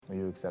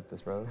accept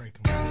this rose.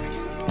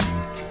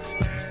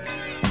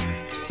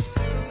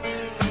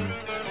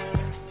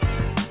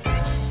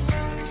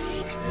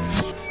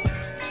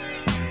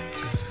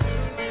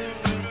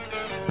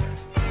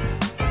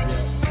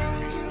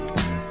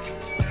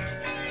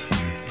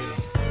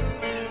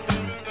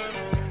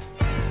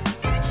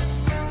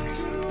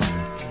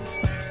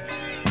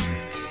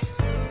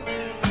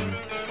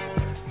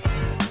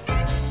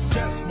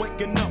 Just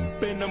waking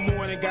up in the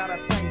morning, gotta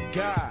thank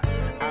God.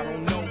 I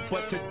don't know,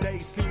 but today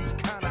seems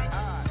kinda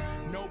odd.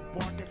 No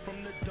barking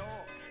from the dog.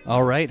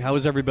 All right, how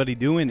is everybody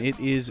doing? It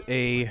is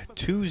a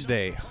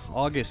Tuesday,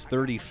 August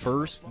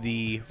 31st.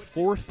 The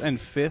fourth and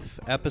fifth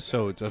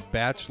episodes of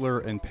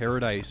Bachelor in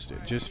Paradise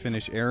just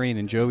finished airing,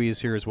 and Joey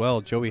is here as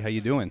well. Joey, how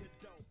you doing?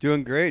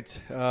 Doing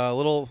great. A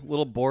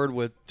little bored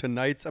with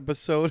tonight's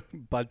episode,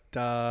 but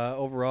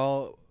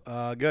overall,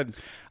 good.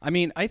 I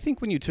mean, I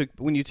think when you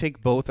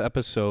take both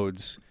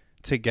episodes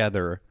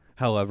together,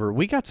 however,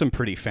 we got some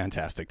pretty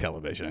fantastic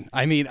television.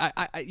 I mean,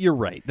 you're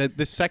right.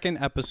 The second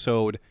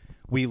episode,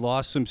 we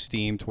lost some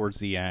steam towards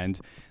the end.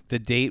 The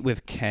date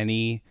with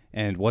Kenny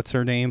and what's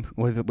her name?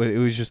 It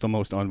was just the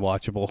most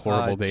unwatchable,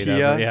 horrible date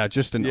Tia? ever. Yeah,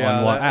 just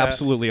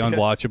absolutely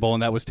unwatchable,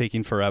 and that was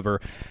taking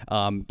forever.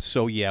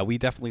 So yeah, we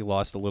definitely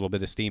lost a little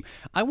bit of steam.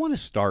 I want to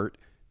start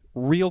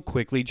real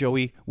quickly,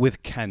 Joey,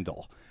 with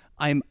Kendall.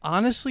 I'm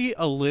honestly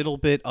a little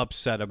bit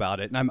upset about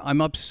it, and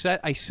I'm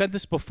upset. I said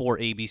this before,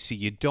 ABC.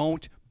 You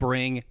don't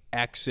bring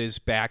exes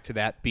back to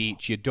that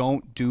beach. You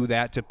don't do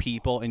that to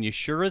people, and you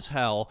sure as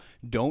hell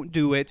don't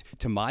do it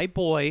to my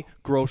boy,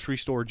 Grocery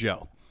Store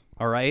Joe.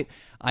 All right?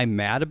 I'm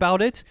mad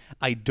about it.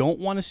 I don't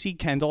want to see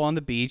Kendall on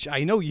the beach.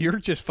 I know you're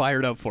just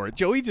fired up for it.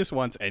 Joey just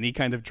wants any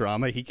kind of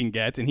drama he can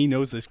get, and he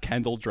knows this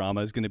Kendall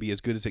drama is going to be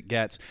as good as it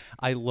gets.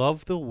 I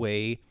love the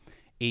way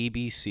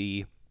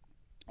ABC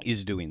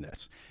is doing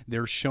this.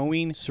 They're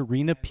showing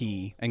Serena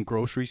P and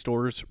Grocery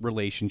Store's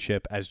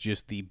relationship as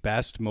just the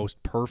best,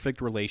 most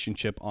perfect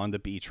relationship on the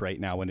beach right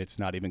now, and it's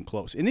not even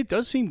close. And it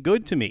does seem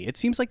good to me. It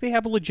seems like they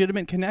have a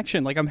legitimate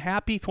connection. Like, I'm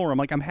happy for him.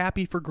 Like, I'm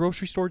happy for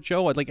Grocery Store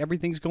Joe. Like,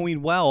 everything's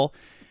going well.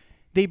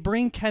 They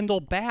bring Kendall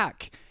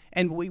back.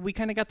 And we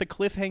kind of got the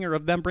cliffhanger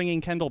of them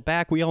bringing Kendall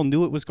back. We all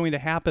knew it was going to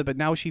happen, but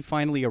now she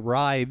finally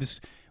arrives.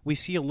 We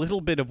see a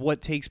little bit of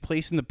what takes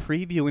place in the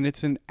preview, and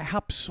it's an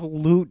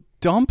absolute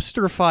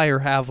dumpster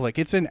fire, Havlik.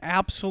 It's an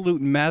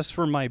absolute mess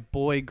for my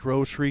boy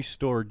Grocery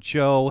Store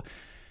Joe.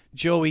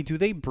 Joey, do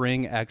they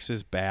bring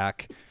exes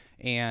back?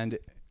 And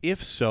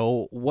if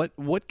so,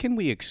 what can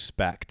we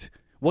expect?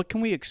 What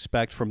can we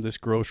expect from this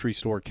Grocery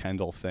Store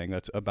Kendall thing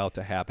that's about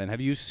to happen?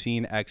 Have you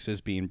seen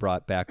exes being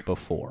brought back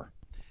before?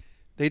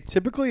 They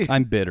typically...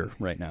 I'm bitter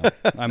right now.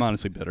 I'm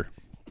honestly bitter.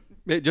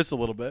 Just a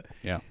little bit.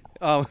 Yeah.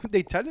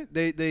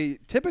 They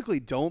typically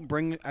don't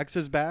bring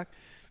exes back,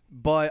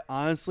 but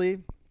honestly,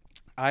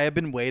 I have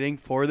been waiting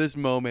for this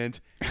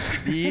moment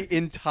the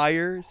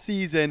entire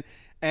season,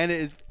 and it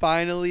is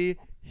finally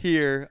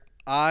here.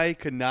 I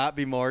could not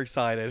be more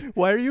excited.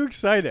 Why are you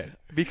excited?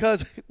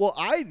 Because, well,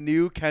 I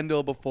knew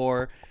Kendall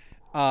before.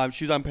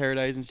 She was on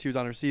Paradise, and she was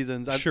on her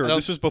seasons. Sure,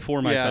 this was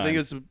before my time. Yeah, I think it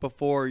was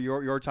before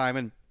your time,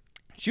 and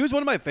she was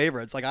one of my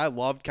favorites. Like, I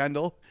loved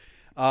Kendall.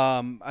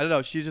 I don't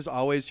know. She was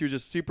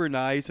just super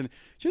nice, and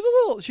she was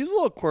a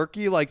little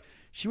quirky. Like,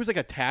 she was like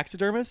a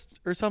taxidermist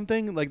or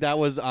something. Like, that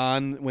was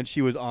on when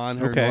she was on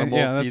her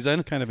normal season.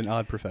 That's kind of an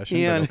odd profession.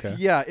 And but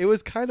okay. yeah, it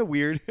was kind of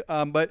weird.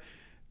 But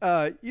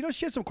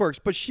she had some quirks,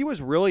 but she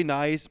was really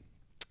nice.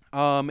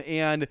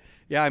 And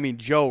yeah, I mean,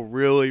 Joe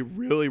really,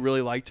 really,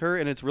 really liked her,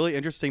 and it's really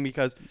interesting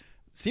because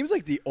seems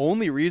like the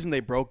only reason they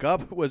broke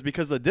up was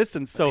because of the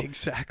distance. So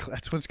exactly,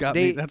 that's what's got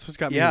me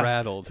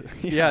rattled.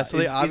 Yeah, so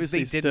they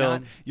obviously did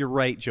not. You're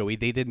right, Joey.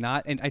 They did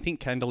not, and I think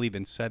Kendall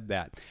even said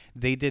that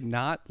they did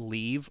not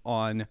leave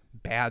on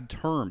bad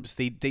terms.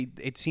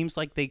 It seems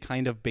like they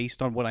kind of,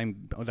 based on what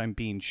I'm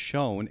being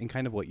shown and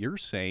kind of what you're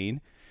saying,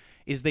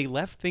 is they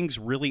left things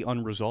really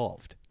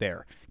unresolved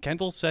there.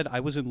 Kendall said, I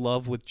was in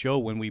love with Joe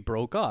when we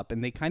broke up,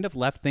 and they kind of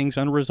left things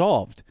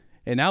unresolved.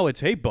 And now it's,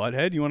 hey,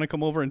 butthead, you want to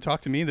come over and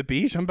talk to me at the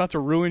beach? I'm about to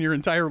ruin your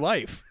entire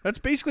life. That's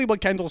basically what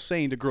Kendall's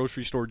saying to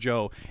Grocery Store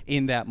Joe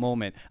in that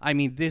moment. I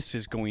mean, this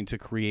is going to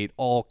create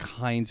all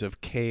kinds of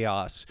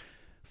chaos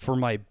for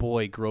my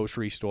boy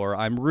Grocery Store.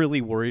 I'm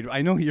really worried.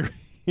 I know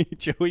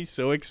Joey's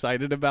so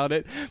excited about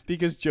it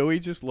because Joey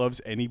just loves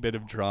any bit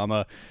of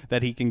drama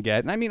that he can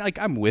get. And I mean, like,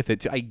 I'm with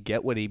it too. I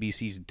get what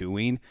ABC's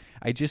doing.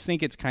 I just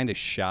think it's kind of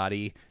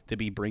shoddy to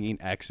be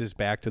bringing exes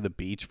back to the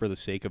beach for the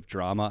sake of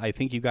drama. I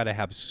think you got to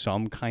have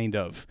some kind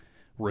of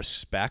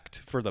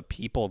respect for the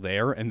people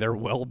there and their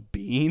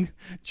well-being.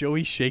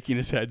 Joey's shaking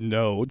his head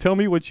no. Tell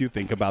me what you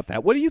think about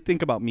that. What do you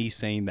think about me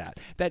saying that?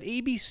 That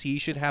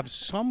ABC should have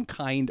some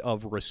kind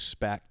of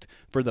respect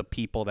for the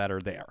people that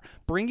are there.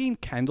 Bringing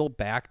Kendall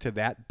back to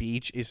that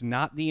beach is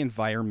not the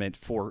environment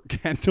for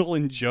Kendall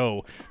and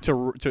Joe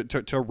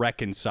to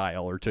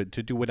reconcile or to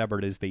do whatever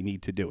it is they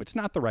need to do. It's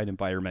not the right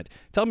environment.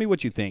 Tell me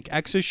what you think.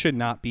 Exes should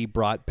not be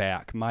brought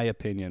back. My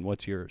opinion.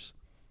 What's yours?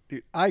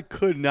 Dude, I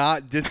could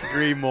not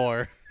disagree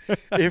more.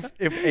 if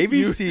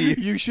ABC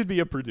you should be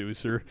a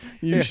producer.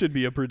 You should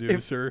be a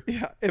producer.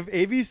 if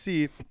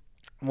ABC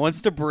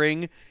wants to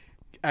bring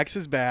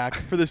X's back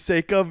for the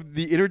sake of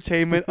the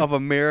entertainment of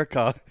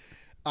America,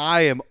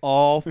 I am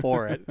all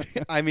for it.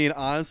 I mean,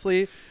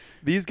 honestly,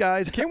 these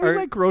guys Can't we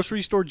let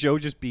Grocery Store Joe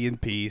just be in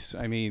peace?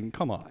 I mean,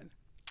 come on.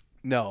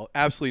 No,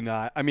 absolutely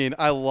not. I mean,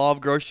 I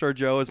love Grocery Store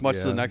Joe as much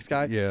as the next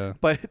guy. Yeah.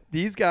 But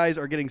these guys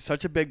are getting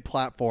such a big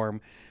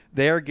platform.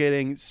 They are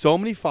getting so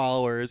many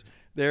followers.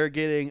 They're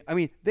getting, I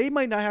mean, they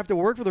might not have to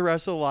work for the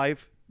rest of their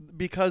life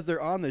because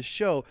they're on this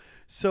show.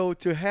 So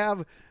to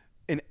have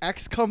an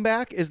X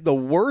comeback is the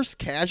worst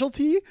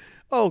casualty?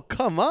 Oh,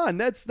 come on.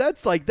 That's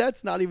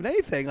not even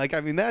anything. Like,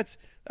 I mean, that's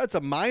a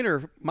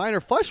minor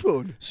flesh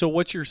wound. So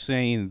what you're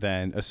saying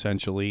then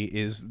essentially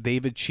is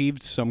they've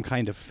achieved some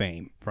kind of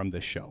fame from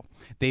this show.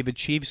 They've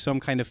achieved some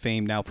kind of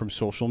fame now from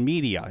social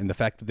media and the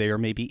fact that they are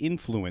maybe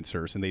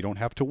influencers and they don't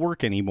have to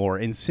work anymore.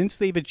 And since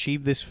they've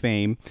achieved this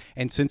fame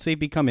and since they've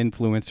become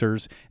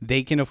influencers,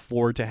 they can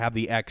afford to have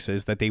the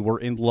exes that they were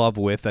in love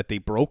with, that they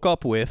broke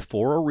up with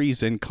for a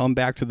reason, come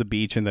back to the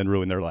beach and then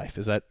ruin their life.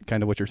 Is that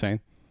kind of what you're saying?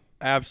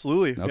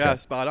 Absolutely. Okay. Yeah,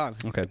 spot on.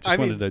 Okay. Just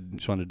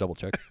wanted to double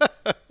check.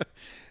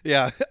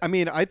 Yeah. I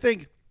mean, I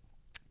think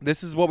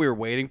this is what we were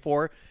waiting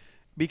for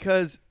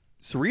because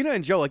Serena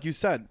and Joe, like you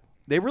said,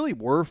 they really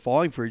were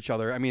falling for each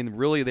other. I mean,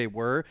 really they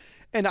were.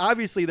 And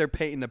obviously they're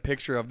painting a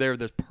picture of they're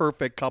this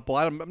perfect couple.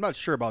 I'm not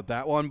sure about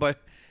that one, but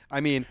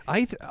I mean,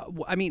 I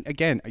mean,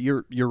 again,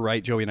 you're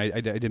right, Joey, and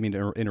I didn't mean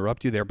to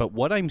interrupt you there, but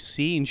what I'm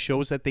seeing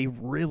shows that they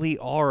really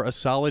are a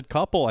solid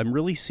couple. I'm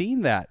really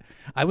seeing that.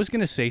 I was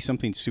going to say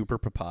something super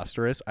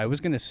preposterous. I was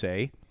going to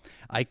say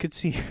I could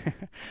see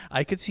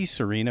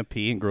Serena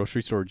P and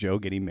Grocery Store Joe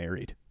getting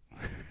married.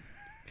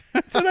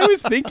 That's what I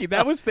was thinking.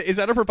 Is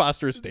that a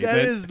preposterous statement?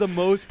 that is the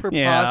most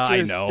preposterous Yeah,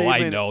 I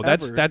statement know.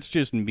 ever. That's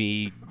just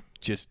me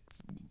just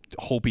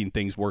hoping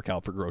things work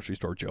out for Grocery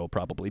Store Joe,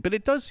 probably. But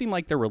it does seem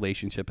like their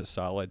relationship is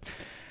solid.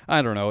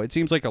 I don't know. It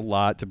seems like a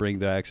lot to bring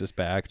the exes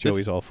back.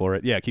 Joey's all for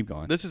it. Yeah, keep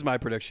going. This is my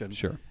prediction.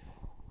 Sure.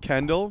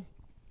 Kendall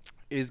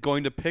is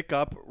going to pick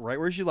up right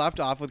where she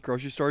left off with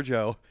Grocery Store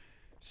Joe.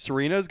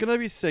 Serena is going to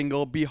be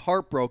single, be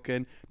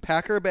heartbroken,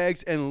 pack her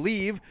bags, and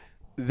leave.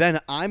 Then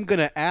I'm going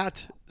to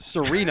at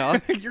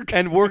Serena,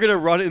 and we're going to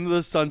run into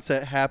the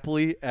sunset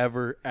happily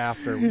ever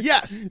after.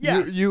 Yes,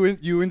 yes.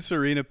 You and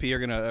Serena P are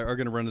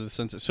gonna run to the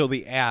sunset. So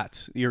the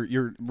at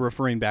you're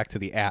referring back to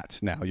the at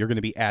now. You're going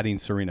to be adding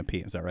Serena P.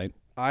 Is that right?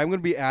 I'm going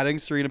to be adding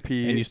Serena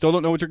P. And you still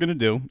don't know what you're going to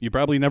do. You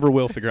probably never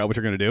will figure out what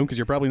you're going to do because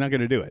you're probably not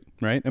going to do it,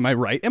 right? Am I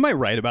right? Am I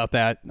right about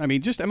that? I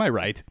mean, just am I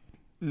right?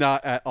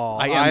 Not at all.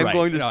 I'm right.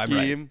 Going to No, I'm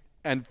scheme right.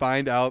 and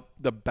find out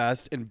the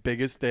best and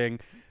biggest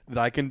thing that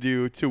I can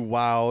do to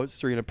wow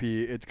Serena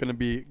P. It's going to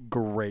be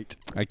great.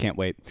 I can't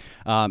wait.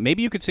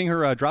 Maybe you could sing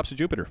her "Drops of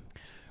Jupiter."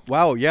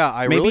 Wow,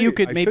 yeah, Maybe you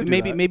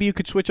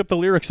could switch up the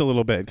lyrics a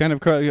little bit. Kind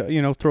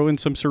of, throw in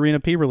some Serena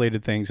P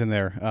related things in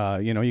there.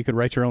 You could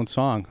write your own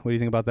song. What do you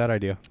think about that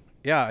idea?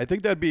 Yeah, I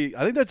think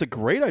that's a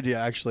great idea,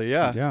 actually.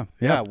 Yeah.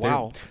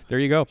 Wow. There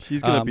you go.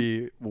 She's gonna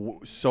be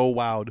so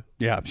wowed.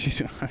 Yeah,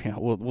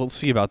 we'll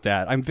see about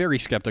that. I'm very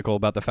skeptical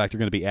about the fact you're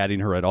going to be adding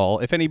her at all.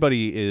 If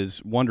anybody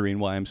is wondering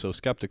why I'm so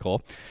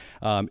skeptical,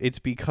 it's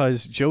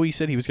because Joey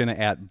said he was going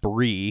to add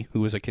Bree,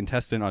 who was a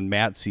contestant on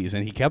Matt's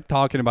season. He kept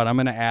talking about, I'm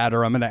going to add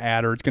her.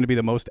 It's going to be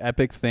the most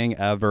epic thing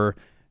ever.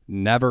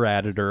 Never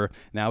added her.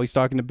 Now he's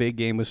talking a big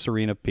game with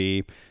Serena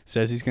P.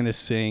 Says he's going to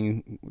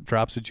sing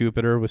Drops of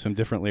Jupiter with some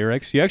different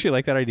lyrics. You actually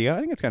like that idea? I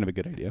think it's kind of a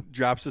good idea.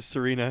 Drops of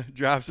Serena.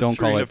 Drops don't of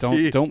Serena call it.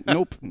 P. Don't.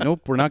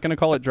 Nope. We're not going to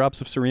call it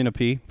Drops of Serena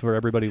P. For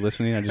everybody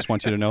listening, I just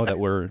want you to know that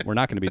we're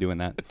not going to be doing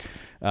that.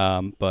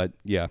 But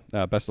yeah,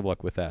 best of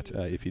luck with that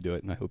if you do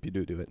it, and I hope you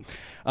do it.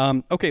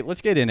 Okay,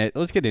 let's get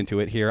into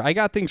it here. I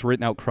got things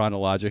written out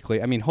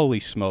chronologically. I mean,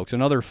 holy smokes,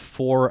 another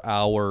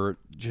 4-hour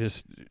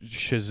just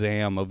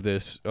Shazam of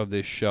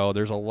this show.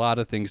 There's a lot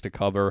of things to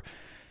cover.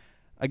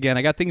 Again,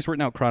 I got things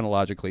written out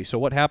chronologically. So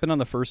what happened on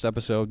the first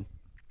episode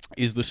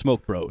is the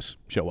Smoke Bros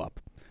show up.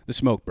 The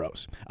Smoke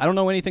Bros. I don't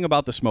know anything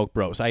about the Smoke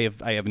Bros. I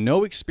have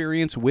no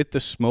experience with the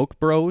Smoke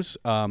Bros.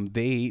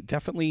 They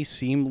definitely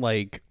seem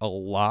like a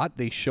lot.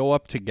 They show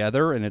up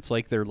together, and it's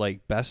like they're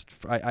like best.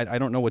 I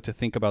don't know what to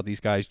think about these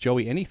guys.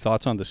 Joey, any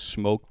thoughts on the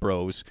Smoke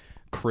Bros,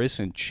 Chris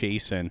and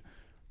Chasen,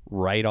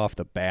 right off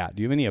the bat?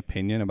 Do you have any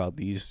opinion about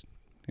these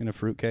kind of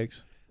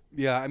fruitcakes?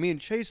 Yeah, I mean,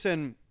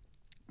 Chasen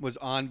was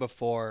on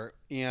before,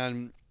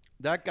 and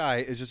that guy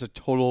is just a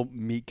total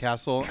meat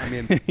castle. I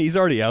mean, he's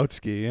already out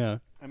ski. Yeah.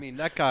 I mean,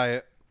 that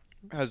guy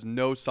has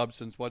no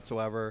substance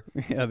whatsoever.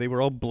 Yeah, they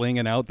were all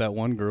blinging out that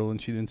one girl,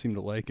 and she didn't seem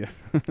to like it.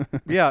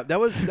 Yeah, that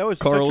was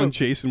Carl and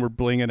Jason were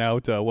blinging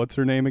out. What's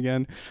her name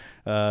again?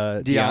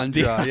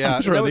 Deandra. Yeah,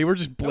 they were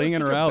just blinging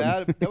her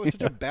out. That was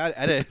such a bad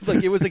edit.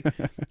 Like, it was like,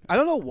 I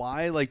don't know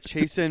why. Like,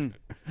 Chasen,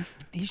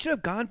 he should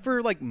have gone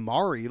for like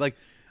Mari. Like,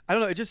 I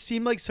don't know. It just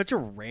seemed like such a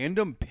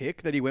random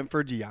pick that he went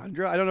for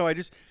Deandra. I don't know. I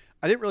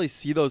didn't really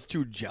see those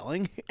two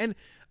gelling, and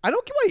I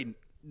don't get why.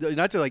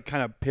 Not to like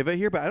kind of pivot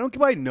here, but I don't get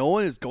why no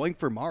one is going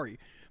for Mari.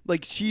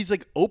 Like she's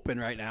like open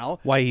right now.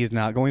 Why he's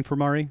not going for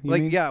Mari? You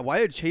Like mean? yeah, why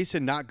did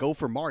Chasen not go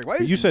for Mari? Why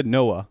did You said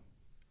Noah.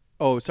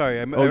 Oh, sorry.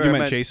 You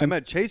meant Chasen? I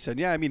meant Chasen.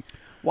 Yeah, I mean,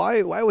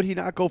 why would he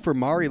not go for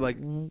Mari? Like,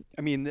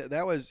 I mean,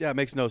 that was it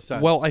makes no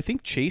sense. Well, I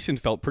think Chasen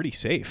felt pretty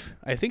safe.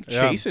 I think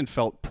Chasen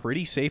felt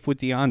pretty safe with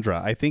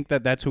Deandra. I think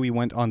that's who he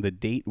went on the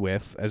date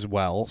with as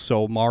well.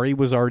 So Mari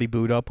was already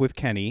booed up with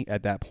Kenny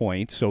at that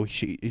point. So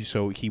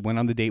he went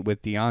on the date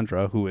with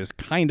Deandra, who is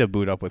kind of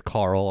booed up with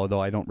Carl,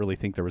 although I don't really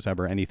think there was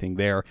ever anything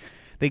there.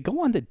 They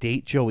go on the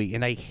date, Joey,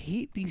 and I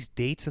hate these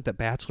dates that The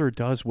Bachelor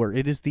does where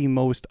it is the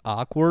most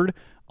awkward.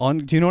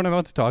 Do you know what I'm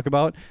about to talk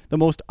about? The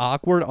most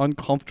awkward,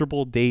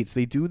 uncomfortable dates.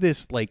 They do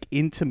this like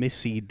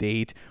intimacy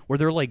date where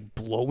they're like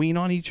blowing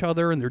on each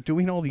other and they're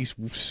doing all these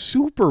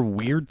super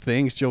weird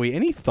things. Joey,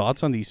 any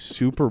thoughts on these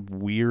super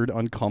weird,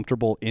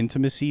 uncomfortable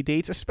intimacy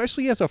dates,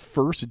 especially as a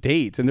first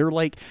date? And they're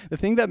like, the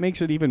thing that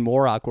makes it even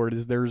more awkward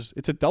is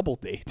it's a double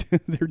date.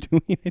 They're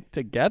doing it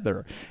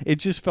together. It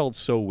just felt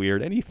so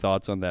weird. Any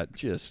thoughts on that?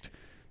 Just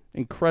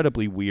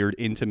incredibly weird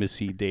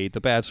intimacy date. The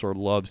Bachelor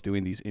loves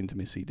doing these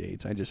intimacy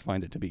dates. I just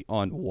find it to be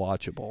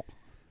unwatchable.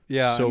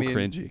 Yeah, so I mean,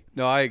 cringy.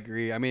 No, I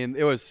agree. I mean,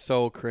 it was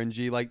so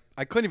cringy. Like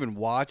I couldn't even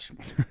watch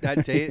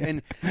that date.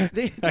 And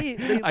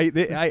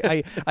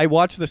I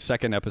watched the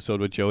second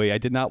episode with Joey. I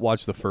did not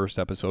watch the first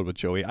episode with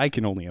Joey. I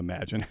can only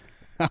imagine.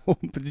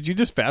 Did you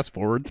just fast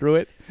forward through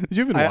it? Did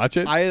you even watch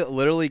it? I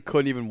literally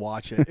couldn't even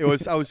watch it.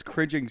 I was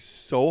cringing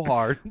so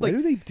hard. Why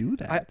do they do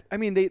that? I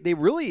mean, they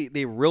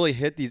really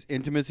hit these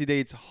intimacy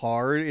dates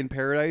hard in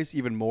Paradise,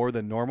 even more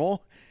than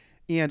normal.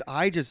 And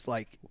I just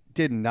like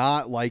did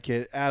not like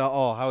it at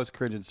all. I was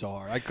cringing so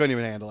hard. I couldn't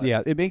even handle it.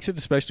 Yeah, it makes it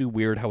especially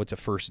weird how it's a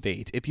first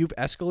date. If you've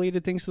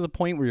escalated things to the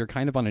point where you're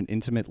kind of on an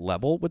intimate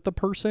level with the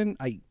person,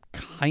 I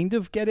kind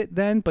of get it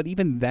then, but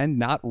even then,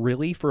 not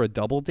really for a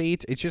double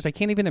date. It's just, I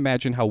can't even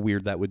imagine how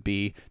weird that would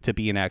be to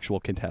be an actual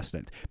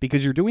contestant,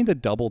 because you're doing the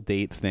double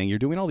date thing. You're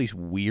doing all these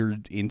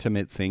weird,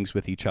 intimate things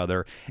with each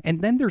other.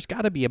 And then there's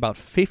got to be about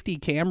 50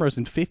 cameras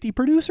and 50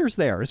 producers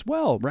there as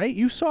well, right?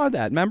 You saw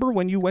that. Remember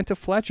when you went to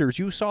Fletcher's,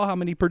 you saw how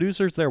many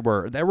producers there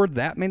were. There were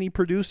that many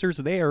producers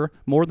there,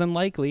 more than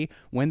likely,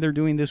 when they're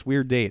doing this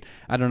weird date.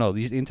 I don't know.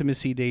 These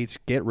intimacy dates,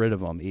 get rid of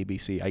them,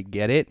 ABC. I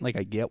get it. Like,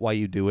 I get why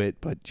you do it,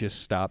 but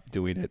just stop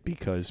doing it,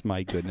 because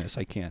my goodness,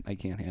 I can't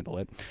handle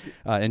it.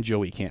 And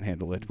Joey can't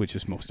handle it, which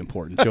is most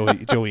important.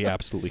 Joey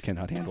absolutely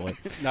cannot handle it.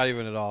 Not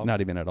even at all. Not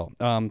even at all.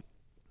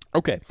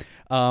 Okay.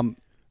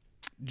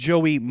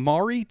 Joey,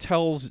 Mari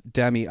tells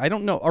Demi, I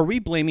don't know, are we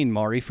blaming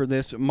Mari for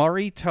this?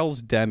 Mari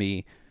tells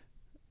Demi,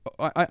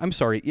 I'm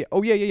sorry.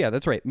 Yeah,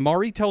 that's right.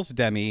 Mari tells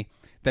Demi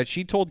that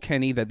she told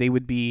Kenny that they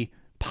would be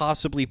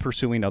possibly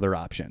pursuing other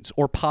options,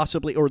 or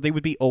they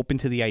would be open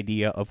to the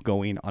idea of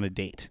going on a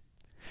date.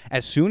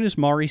 As soon as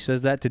Mari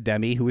says that to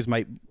Demi, who is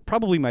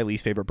probably my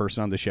least favorite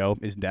person on the show,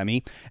 is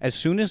Demi. As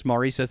soon as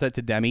Mari says that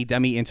to Demi,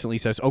 Demi instantly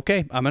says,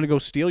 okay, I'm going to go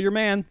steal your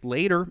man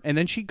later. And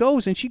then she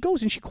goes and she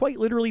quite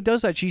literally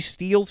does that. She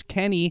steals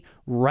Kenny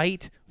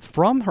right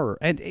from her.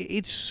 And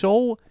it's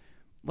so,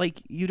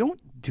 like, you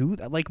don't do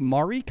that. Like,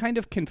 Mari kind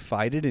of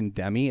confided in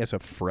Demi as a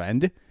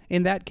friend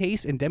in that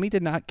case, and Demi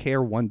did not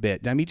care one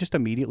bit. Demi just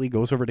immediately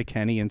goes over to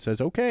Kenny and says,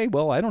 okay,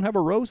 well, I don't have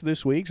a rose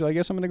this week, so I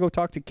guess I'm going to go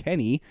talk to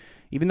Kenny,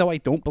 even though I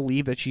don't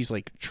believe that she's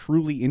like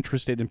truly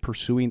interested in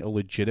pursuing a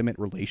legitimate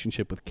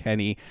relationship with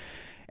Kenny.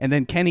 And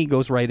then Kenny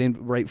goes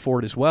right for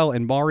it as well,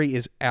 and Mari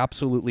is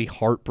absolutely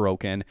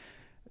heartbroken.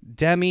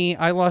 Demi,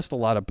 I lost a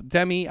lot of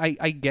Demi.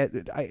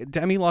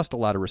 Demi lost a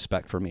lot of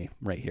respect for me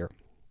right here,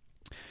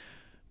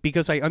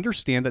 because I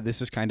understand that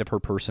this is kind of her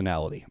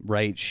personality,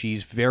 right?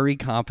 She's very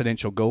confident.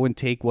 She'll go and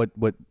take what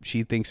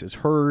she thinks is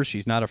hers.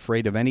 She's not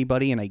afraid of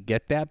anybody, and I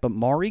get that. But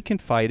Mari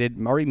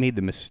made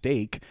the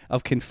mistake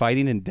of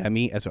confiding in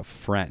Demi as a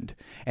friend.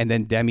 And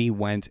then Demi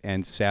went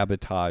and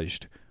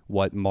sabotaged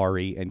what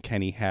Mari and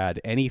Kenny had.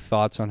 Any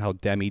thoughts on how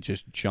Demi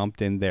just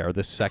jumped in there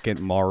the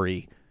second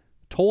Mari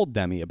told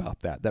Demi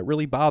about that? That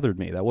really bothered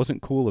me. That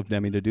wasn't cool of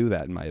Demi to do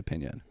that, in my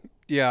opinion.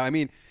 Yeah, I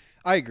mean,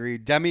 I agree.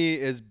 Demi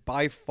is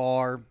by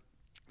far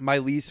my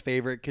least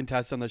favorite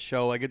contestant on the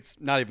show. Like, it's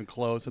not even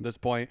close at this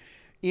point.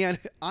 And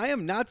I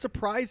am not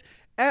surprised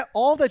at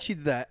all that she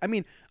did that. I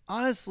mean,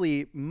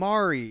 honestly,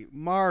 Mari,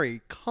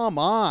 come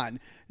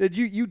on. Did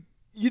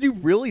you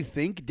really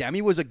think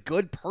Demi was a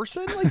good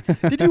person?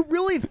 Like, did you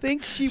really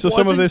think she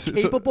wasn't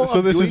capable of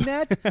doing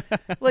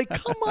that? Like,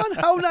 come on,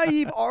 how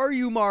naive are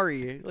you,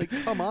 Mari? Like,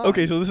 come on.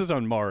 Okay, so this is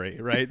on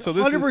Mari, right? So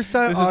this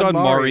 100% is on Mari.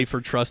 Mari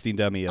for trusting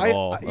Demi at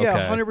all.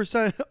 Yeah, okay.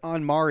 100%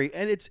 on Mari.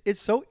 And it's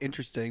so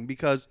interesting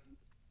because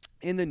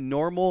in the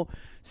normal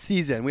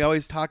season, we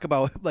always talk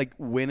about like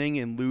winning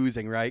and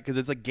losing, right? Because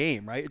it's a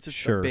game, right? It's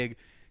just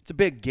a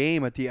big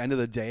game at the end of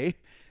the day.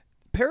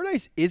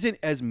 Paradise isn't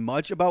as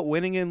much about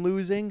winning and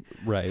losing.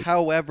 Right.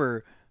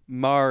 However,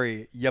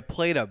 Mari, you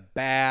played a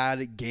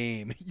bad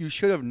game. You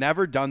should have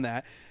never done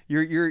that.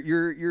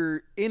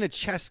 You're in a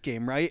chess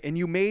game, right? And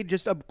you made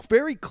just a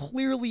very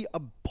clearly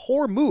a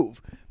poor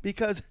move,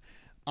 because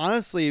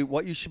honestly,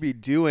 what you should be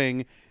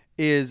doing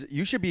is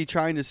you should be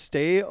trying to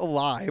stay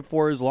alive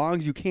for as long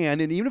as you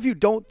can. And even if you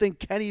don't think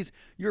Kenny's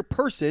your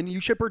person, you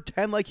should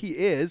pretend like he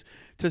is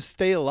to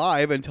stay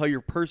alive until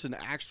your person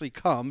actually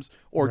comes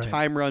or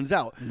time runs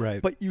out.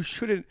 Right. But you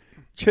shouldn't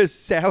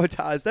just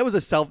sabotage. That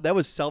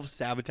was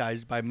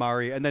self-sabotaged by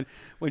Mari. And then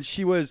when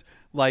she was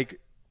like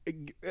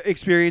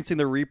experiencing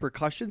the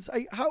repercussions,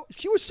 how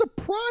she was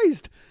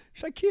surprised.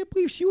 I can't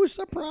believe she was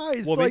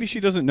surprised. Well, maybe she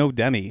doesn't know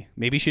Demi.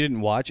 Maybe she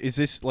didn't watch. Is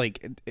this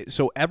like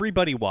so?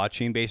 Everybody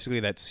watching basically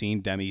that's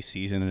seen Demi's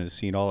season and has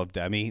seen all of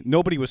Demi.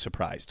 Nobody was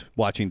surprised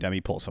watching Demi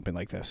pull something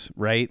like this,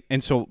 right?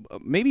 And so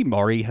maybe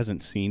Mari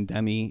hasn't seen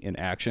Demi in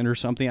action or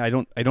something. I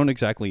don't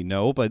exactly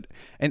know, but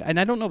and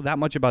I don't know that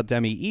much about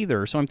Demi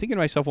either. So I'm thinking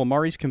to myself, well,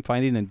 Mari's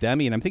confiding in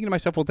Demi, and I'm thinking to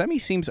myself, well, Demi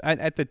seems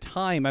at the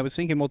time I was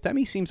thinking, well,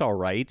 Demi seems all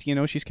right. You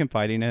know, she's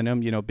confiding in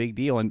him. You know, big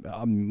deal. And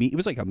it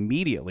was like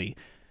immediately,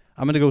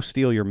 I'm going to go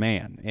steal your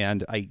man.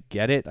 And I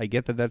get it. I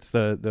get that that's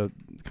the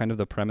kind of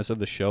the premise of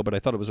the show, but I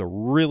thought it was a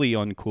really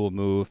uncool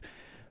move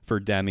for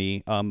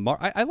Demi.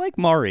 I like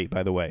Mari,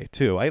 by the way,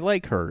 too. I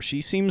like her.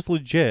 She seems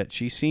legit.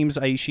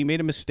 She made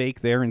a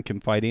mistake there in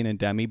confiding in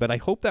Demi, but I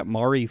hope that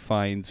Mari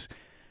finds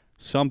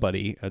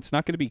somebody. It's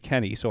not going to be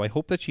Kenny, so I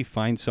hope that she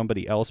finds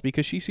somebody else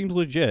because she seems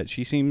legit.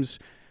 She seems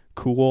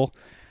cool.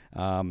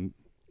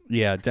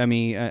 Yeah,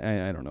 Demi,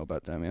 I don't know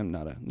about Demi. I'm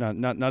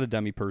not a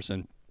Demi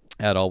person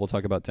at all. We'll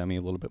talk about Demi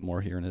a little bit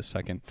more here in a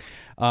second.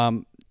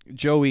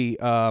 Joey,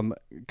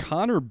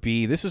 Connor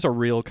B, this is a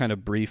real kind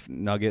of brief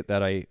nugget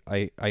that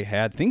I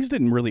had. Things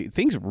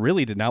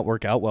really did not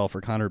work out well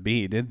for Connor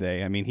B, did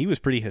they? I mean, he was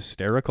pretty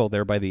hysterical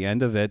there by the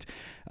end of it.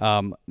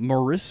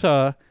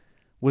 Marissa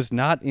was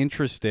not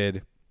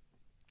interested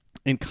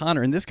in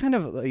Connor, and this kind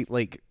of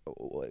like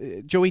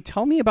Joey,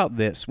 tell me about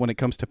this when it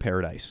comes to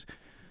Paradise.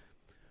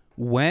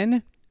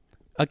 When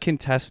a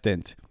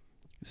contestant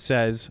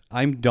says,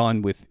 I'm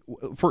done with,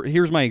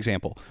 here's my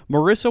example.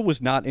 Marissa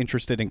was not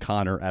interested in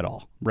Connor at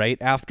all, right?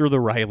 After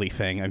the Riley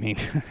thing, I mean,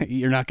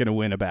 you're not going to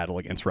win a battle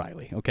against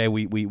Riley, okay?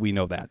 We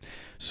know that.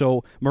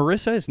 So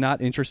Marissa is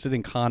not interested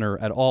in Connor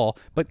at all,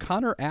 but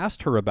Connor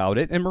asked her about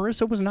it, and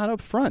Marissa was not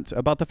upfront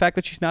about the fact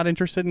that she's not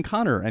interested in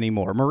Connor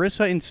anymore.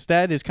 Marissa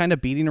instead is kind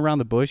of beating around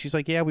the bush. She's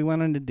like, yeah, we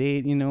went on a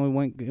date, you know, it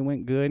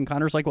went good. And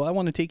Connor's like, well, I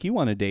want to take you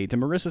on a date.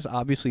 And Marissa's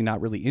obviously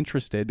not really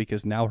interested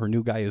because now her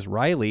new guy is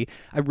Riley.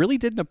 I really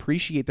didn't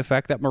appreciate the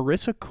fact that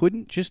Marissa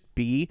couldn't just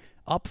be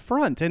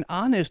upfront and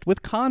honest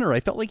with Connor. I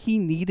felt like he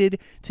needed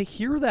to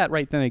hear that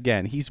right then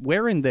again. He's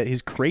wearing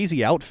his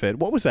crazy outfit.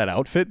 What was that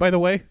outfit, by the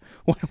way?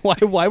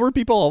 Why were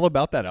people all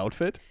about that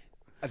outfit?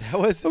 That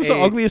was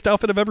the ugliest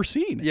outfit I've ever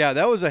seen. Yeah,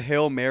 that was a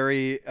Hail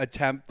Mary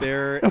attempt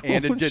there,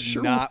 and it did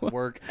not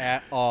work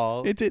at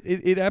all.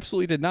 It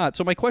absolutely did not.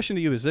 So my question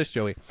to you is this,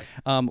 Joey.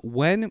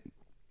 When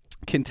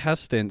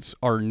contestants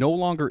are no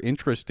longer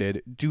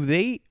interested,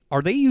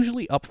 are they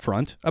usually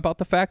upfront about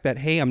the fact that,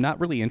 hey, I'm not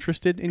really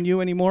interested in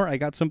you anymore, I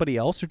got somebody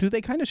else, or do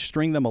they kind of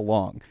string them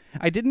along?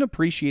 I didn't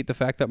appreciate the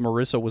fact that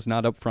Marissa was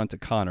not upfront to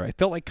Connor. I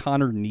felt like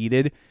Connor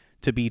needed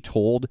to be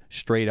told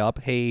straight up,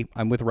 hey,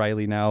 I'm with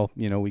Riley now,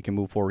 you know, we can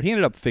move forward. He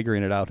ended up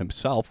figuring it out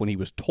himself when he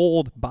was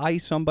told by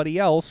somebody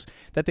else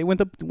that they went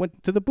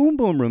to the Boom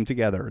Boom Room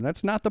together. And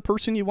that's not the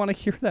person you want to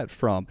hear that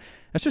from.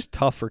 That's just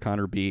tough for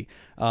Connor B.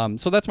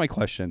 So that's my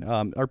question.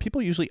 Are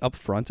people usually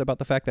upfront about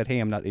the fact that, hey,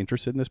 I'm not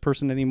interested in this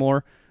person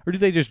anymore? Or do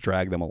they just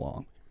drag them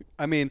along?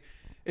 I mean,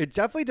 it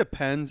definitely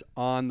depends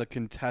on the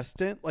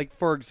contestant. Like,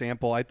 for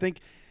example, I think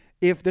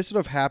if this would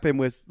have happened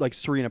with, like,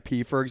 Serena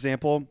P., for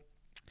example,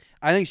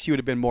 I think she would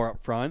have been more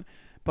upfront.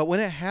 But when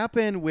it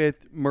happened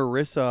with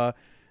Marissa,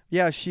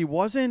 yeah, she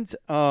wasn't.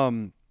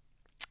 Marissa,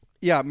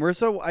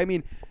 I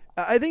mean,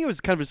 I think it was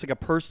kind of just like a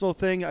personal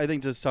thing, I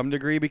think, to some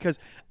degree, because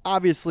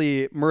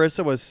obviously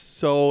Marissa was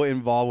so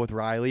involved with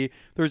Riley.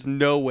 There's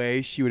no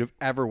way she would have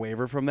ever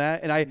wavered from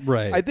that. And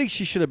I think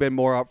she should have been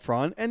more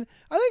upfront. And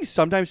I think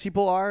sometimes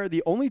people are.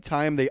 The only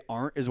time they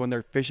aren't is when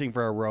they're fishing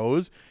for a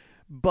rose.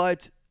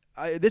 But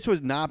this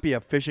would not be a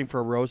fishing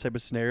for a rose type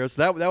of scenario.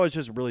 So that was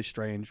just really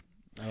strange.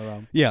 I don't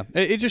know. Yeah,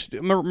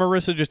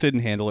 Marissa just didn't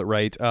handle it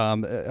right.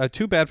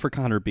 Too bad for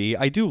Connor B.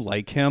 I do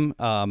like him.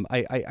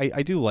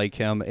 I do like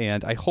him,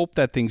 and I hope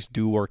that things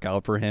do work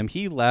out for him.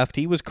 He left.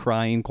 He was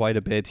crying quite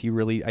a bit. He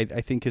really, I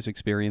think his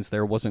experience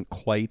there wasn't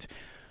quite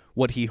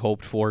what he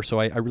hoped for.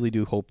 So I really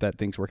do hope that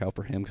things work out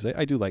for him, because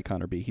I do like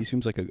Connor B. He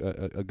seems like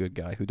a good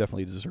guy who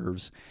definitely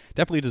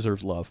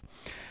deserves love.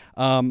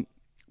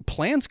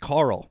 Plans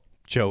Carl,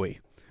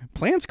 Joey.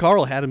 Plans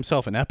Carl had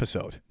himself an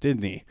episode,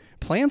 didn't he?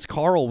 Plans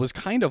Carl was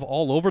kind of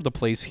all over the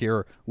place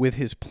here with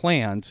his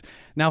plans.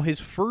 Now, his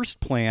first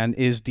plan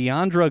is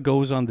Deandra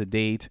goes on the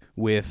date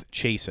with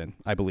Chasen,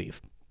 I believe.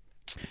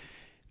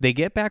 They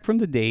get back from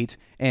the date,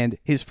 and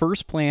his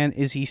first plan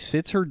is he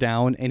sits her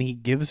down and he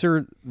gives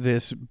her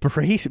this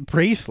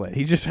bracelet.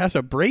 He just has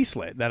a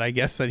bracelet that I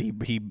guess that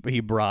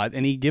he brought,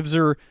 and he gives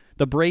her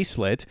the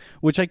bracelet,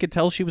 which I could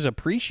tell she was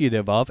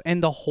appreciative of.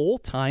 And the whole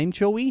time,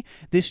 Joey,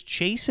 this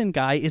Chasen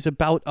guy is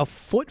about a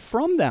foot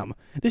from them.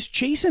 This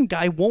Chasen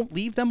guy won't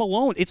leave them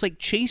alone. It's like,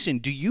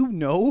 Chasen, do you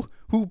know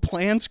who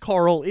Plans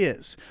Carl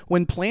is?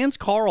 When Plans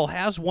Carl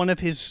has one of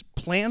his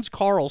Plans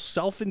Carl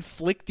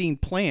self-inflicting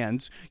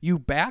plans, you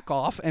back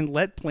off and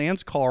let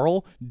Plans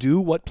Carl do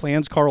what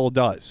Plans Carl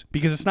does,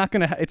 because it's not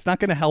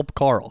gonna help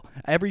Carl.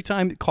 Every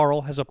time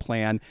Carl has a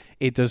plan,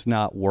 it does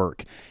not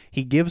work.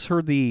 He gives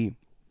her the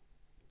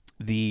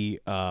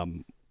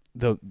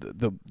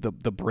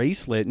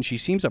bracelet, and she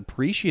seems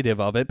appreciative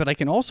of it, but I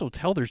can also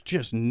tell there's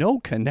just no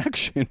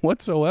connection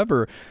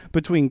whatsoever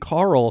between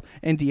Carl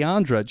and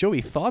Deandra.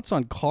 Joey, thoughts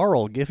on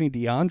Carl giving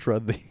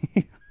Deandra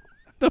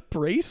the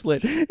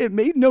bracelet? It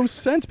made no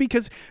sense,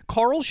 because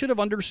Carl should have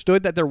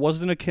understood that there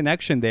wasn't a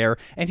connection there,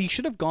 and he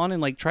should have gone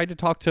and tried to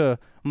talk to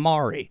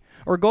Mari,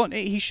 or gone.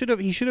 He should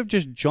have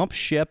just jumped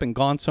ship and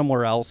gone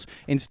somewhere else.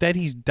 Instead,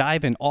 he's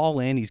diving all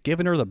in. He's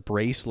giving her the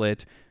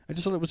bracelet. I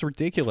just thought it was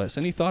ridiculous.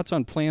 Any thoughts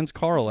on Plans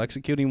Carl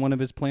executing one of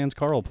his Plans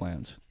Carl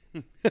plans?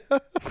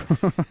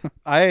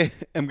 I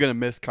am gonna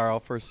miss Carl.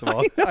 First of all,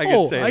 I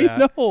can say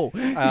that. I know.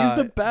 He's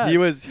the best.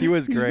 He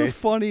was great. He's the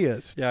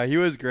funniest. Yeah, he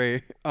was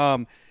great.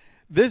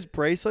 This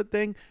bracelet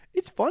thing,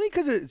 it's funny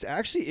because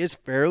it's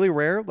fairly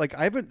rare. Like,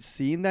 I haven't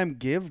seen them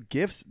give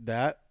gifts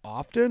that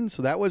often,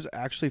 so that was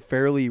actually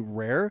fairly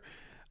rare.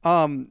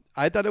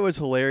 I thought it was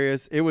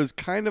hilarious. It was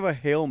kind of a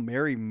Hail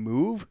Mary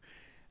move.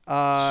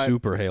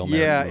 Super Hail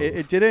Mary. Yeah, move.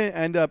 it didn't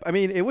end up. I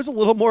mean, it was a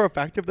little more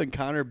effective than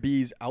Connor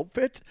B's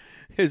outfit,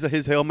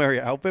 his Hail Mary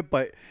outfit,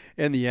 but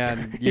in the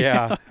end,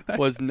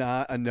 was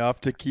not enough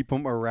to keep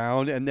him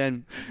around. And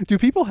then, do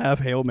people have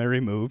Hail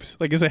Mary moves?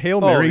 Like, is a Hail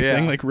Mary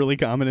thing really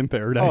common in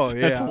Paradise? Oh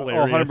yeah, That's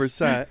hilarious.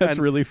 100%. That's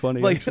really funny.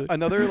 Like, actually.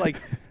 another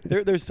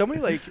there's so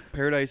many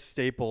Paradise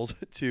staples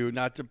too.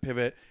 Not to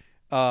pivot.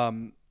 I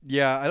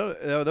don't.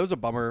 That was a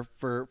bummer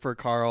for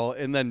Carl,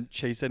 and then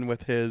Chasen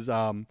with his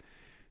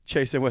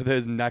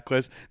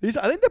necklace.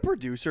 I think the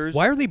producers.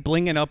 Why are they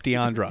blinging up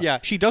Deandra? Yeah,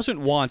 she doesn't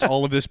want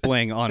all of this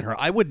bling on her.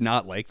 I would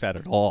not like that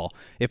at all.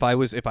 If I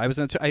was,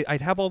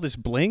 I'd have all this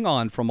bling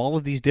on from all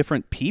of these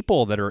different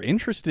people that are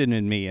interested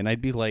in me, and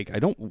I'd be like, I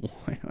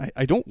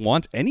don't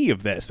want any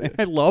of this. And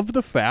I love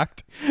the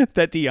fact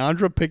that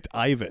Deandra picked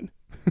Ivan.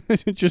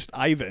 Just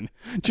Ivan.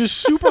 Just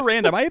super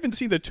random. I haven't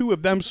seen the two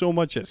of them so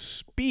much as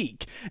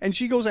speak. And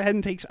she goes ahead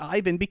and takes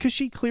Ivan because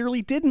she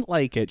clearly didn't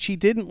like it. She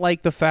didn't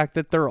like the fact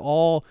that they're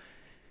all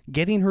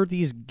getting her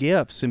these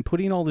gifts and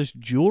putting all this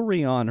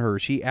jewelry on her.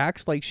 She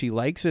acts like she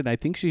likes it, and I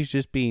think she's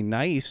just being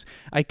nice.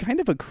 I kind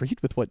of agreed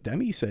with what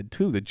Demi said,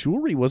 too. The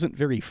jewelry wasn't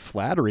very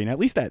flattering, at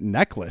least that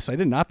necklace. I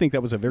did not think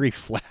that was a very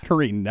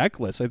flattering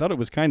necklace. I thought it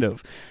was kind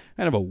of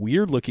a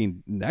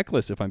weird-looking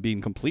necklace, if I'm being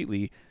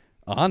completely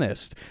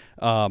honest.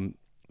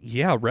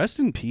 Yeah, rest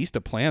in peace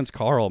to Plans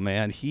Carl,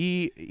 man.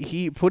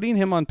 He putting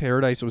him on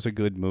Paradise was a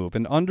good move.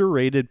 An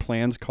underrated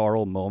Plans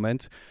Carl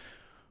moment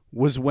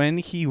was when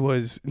do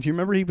you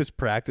remember he was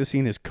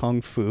practicing his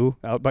kung fu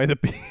out by the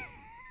beach?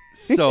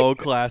 So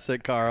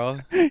classic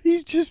Carl.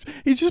 He's just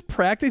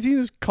practicing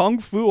his kung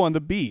fu on the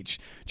beach.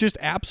 Just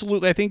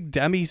absolutely. I think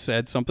Demi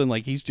said something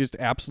like he's just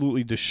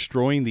absolutely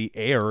destroying the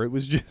air. It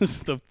was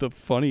just the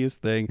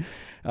funniest thing.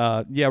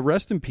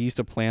 Rest in peace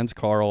to Plans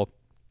Carl.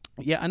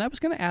 Yeah, and I was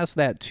going to ask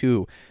that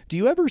too. Do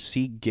you ever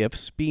see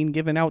gifts being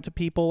given out to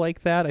people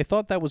like that? I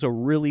thought that was a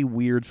really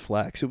weird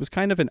flex. It was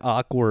kind of an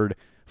awkward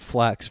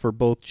flex for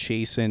both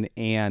Chasen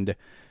and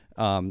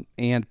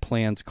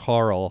Plans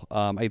Carl.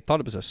 I thought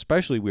it was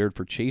especially weird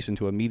for Chasen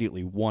to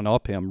immediately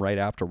one-up him right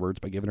afterwards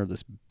by giving her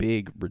this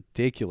big,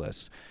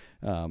 ridiculous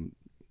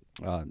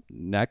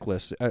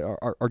necklace.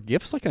 Are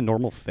gifts like a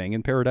normal thing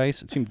in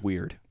Paradise? It seemed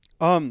weird.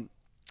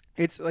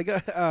 It's like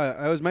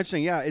I was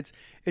mentioning,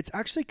 it's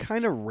actually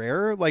kind of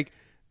rare. Like,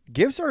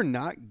 gifts are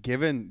not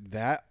given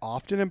that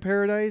often in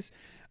Paradise.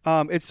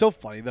 It's so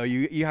funny though.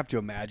 You have to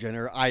imagine,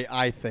 or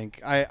I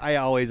think I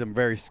always am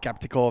very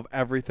skeptical of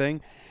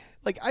everything.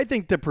 Like, I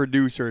think the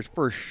producers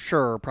for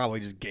sure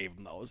probably just gave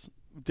them those,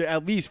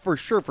 at least for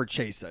sure for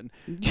Chasen.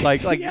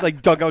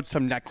 Like dug out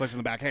some necklace in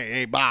the back.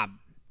 Hey Bob,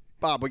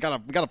 we gotta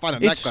find a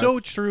necklace. It's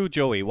so true,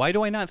 Joey. Why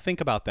do I not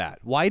think about that?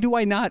 Why do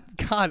I not?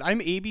 God, I'm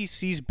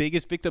ABC's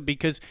biggest victim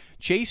because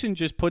Chasen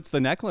just puts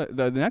the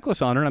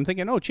necklace on her, and I'm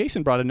thinking, oh,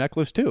 Chasen brought a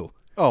necklace too.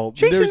 Oh,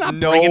 Chasen not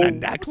bringing a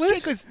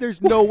necklace?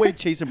 There's no way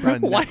Chasen brought a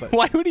necklace.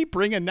 Why would he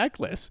bring a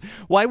necklace?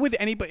 Why would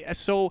anybody?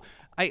 So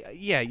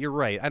you're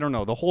right. I don't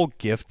know. The whole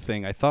gift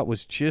thing I thought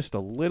was just a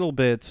little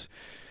bit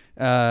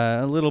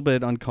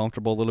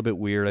uncomfortable, a little bit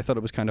weird. I thought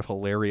it was kind of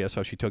hilarious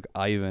how she took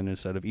Ivan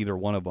instead of either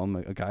one of them,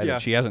 a guy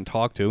that she hasn't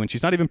talked to, and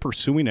she's not even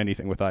pursuing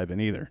anything with Ivan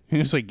either. She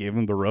just gave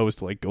him the rose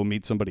to go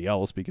meet somebody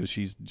else because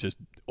she's just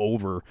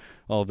over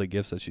all the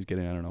gifts that she's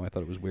getting. I don't know. I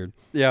thought it was weird.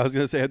 Yeah, I was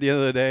gonna say at the end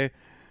of the day,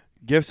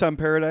 gifts on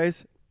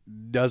Paradise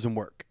doesn't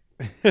work.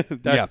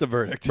 That's the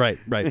verdict.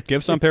 Right.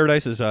 Gifts on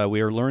Paradise, as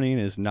we are learning,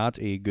 is not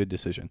a good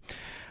decision.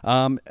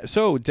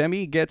 So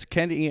Demi gets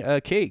Kenny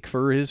a cake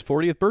for his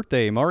 40th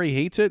birthday. Mari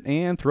hates it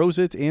and throws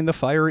it in the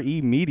fire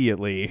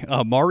immediately.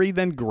 Mari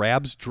then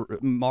grabs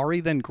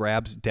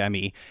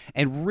Demi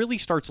and really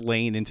starts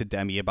laying into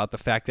Demi about the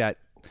fact that,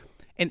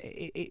 and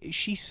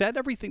she said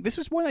everything. This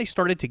is when I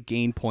started to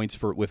gain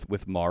points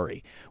with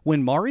Mari.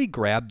 When Mari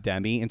grabbed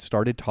Demi and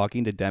started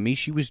talking to Demi,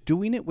 she was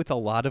doing it with a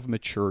lot of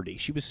maturity.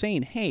 She was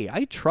saying, hey,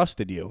 I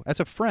trusted you as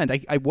a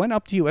friend. I went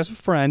up to you as a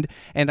friend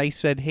and I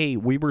said, hey,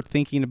 we were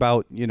thinking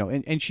about,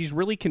 and she's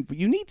really,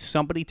 you need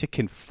somebody to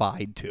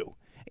confide to.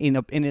 In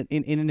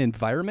an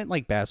environment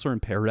like Bachelor in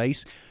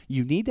Paradise,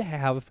 you need to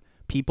have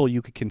people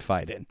you could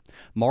confide in.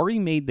 Mari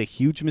made the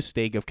huge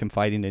mistake of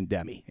confiding in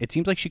Demi. It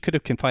seems like she could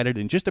have confided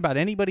in just about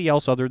anybody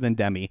else other than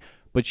Demi,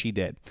 but she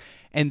did.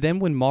 And then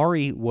when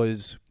Mari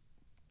was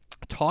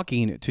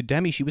talking to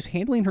Demi, she was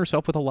handling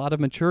herself with a lot of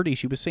maturity.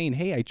 She was saying,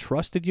 hey, I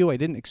trusted you. I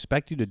didn't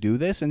expect you to do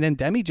this. And then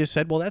Demi just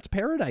said, well, that's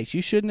Paradise.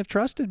 You shouldn't have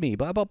trusted me,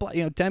 blah, blah, blah.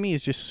 Demi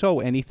is just so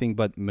anything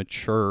but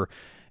mature.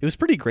 It was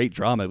pretty great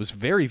drama. It was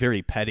very,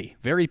 very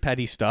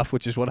petty stuff,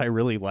 which is what I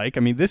really like. I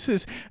mean, this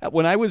is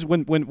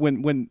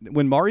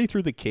when Mari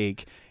threw the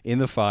cake in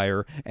the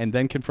fire and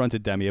then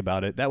confronted Demi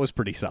about it. That was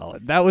pretty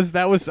solid.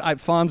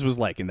 Fonz was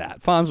liking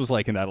that. Fonz was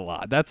liking that a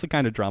lot. That's the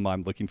kind of drama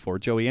I'm looking for.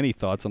 Joey, any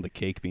thoughts on the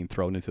cake being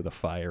thrown into the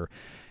fire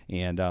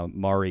and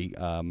Mari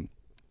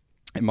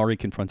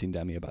confronting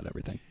Demi about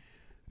everything?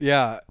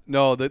 Yeah,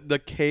 no, the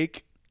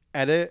cake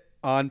edit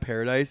on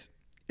Paradise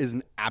is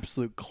an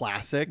absolute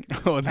classic,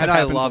 and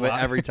I love it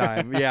every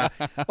time. Yeah.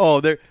 Oh,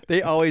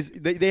 they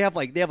have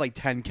like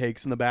 10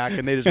 cakes in the back,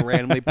 and they just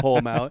randomly pull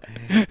them out,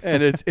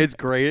 and it's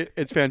great.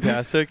 It's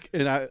fantastic,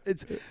 and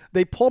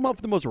they pull them out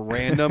for the most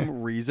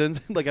random reasons.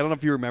 Like, I don't know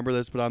if you remember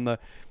this, but on the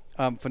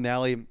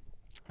finale,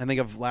 I think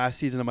of last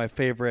season, of my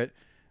favorite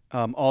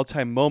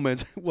all-time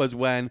moments was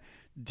when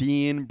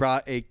Dean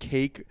brought a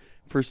cake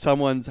for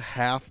someone's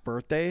half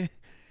birthday.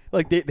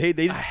 Like they just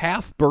a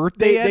half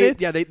birthday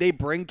edit? They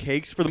bring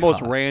cakes for the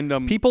most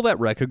random people that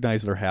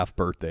recognize their half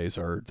birthdays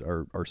are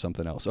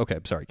something else. Okay,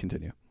 sorry,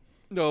 continue.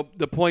 No,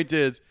 the point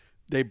is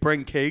they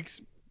bring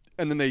cakes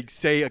and then they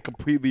say a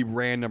completely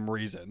random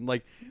reason.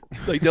 Like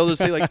they'll just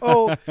say like,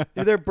 oh,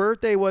 their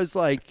birthday was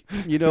like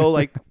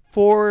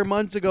 4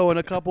 months ago in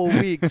a couple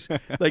of weeks.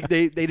 Like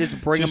they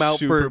just bring them out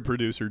super for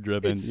producer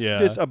driven. It's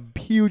just a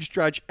huge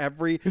stretch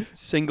every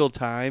single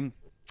time.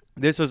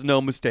 This was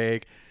no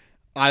mistake.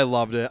 I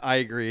loved it. I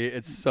agree.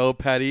 It's so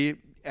petty,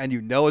 and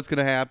it's going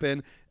to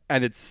happen,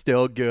 and it's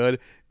still good.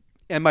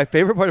 And my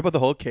favorite part about the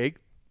whole cake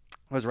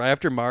was right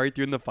after Mari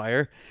threw in the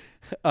fire,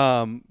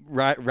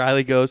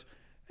 Riley goes,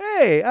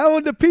 hey, I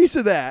want a piece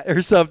of that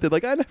or something.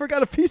 Like, I never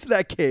got a piece of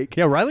that cake.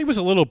 Yeah, Riley was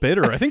a little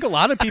bitter. I think a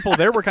lot of people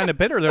there were kind of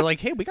bitter. They're like,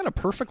 hey, we got a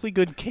perfectly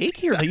good cake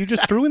here that you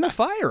just threw in the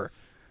fire.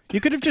 You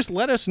could have just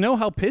let us know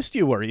how pissed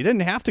you were. You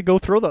didn't have to go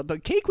throw the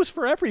cake was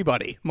for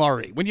everybody,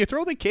 Mari. When you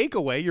throw the cake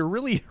away, you're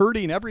really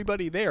hurting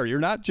everybody there. You're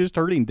not just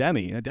hurting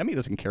Demi. Demi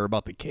doesn't care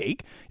about the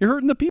cake. You're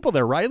hurting the people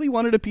there. Riley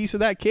wanted a piece of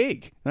that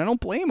cake, and I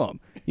don't blame him.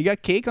 You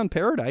got cake on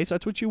Paradise.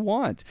 That's what you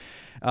want.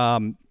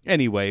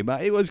 Anyway,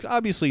 it was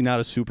obviously not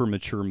a super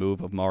mature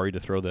move of Mari to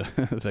throw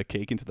the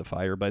cake into the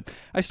fire, but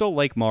I still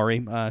like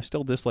Mari.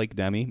 Still dislike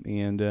Demi,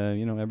 and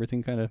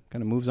everything kind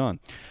of moves on.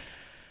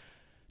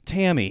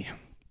 Tammy.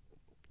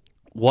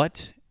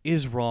 What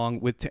is wrong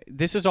with...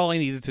 This is all I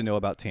needed to know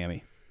about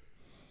Tammy.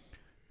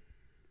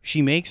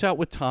 She makes out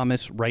with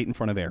Thomas right in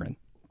front of Aaron.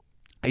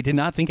 I did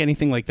not think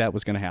anything like that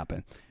was going to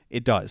happen.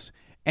 It does.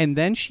 And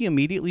then she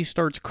immediately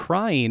starts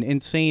crying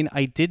and saying,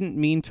 I didn't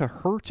mean to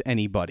hurt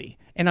anybody.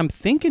 And I'm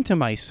thinking to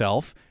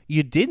myself,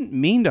 you didn't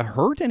mean to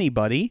hurt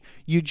anybody.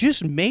 You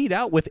just made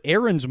out with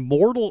Aaron's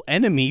mortal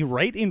enemy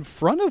right in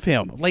front of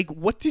him. Like,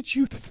 what did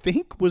you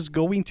think was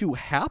going to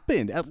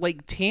happen?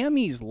 Like,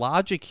 Tammy's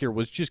logic here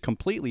was just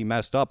completely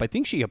messed up. I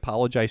think she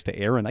apologized to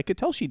Aaron. I could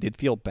tell she did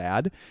feel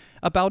bad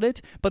about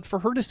it. But for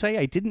her to say,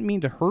 I didn't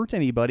mean to hurt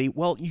anybody,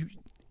 well, you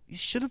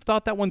should have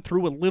thought that one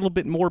through a little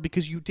bit more,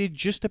 because you did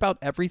just about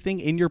everything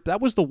in your...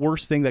 That was the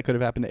worst thing that could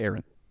have happened to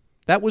Aaron.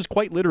 That was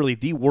quite literally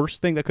the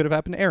worst thing that could have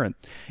happened to Aaron,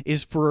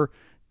 is for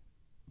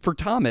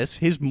Thomas,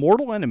 his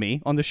mortal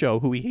enemy on the show,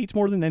 who he hates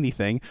more than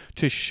anything,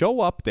 to show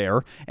up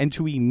there and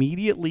to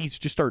immediately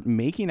just start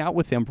making out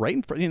with him right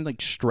in front, and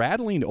like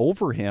straddling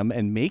over him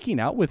and making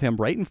out with him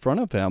right in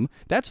front of him.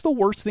 That's the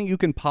worst thing you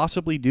can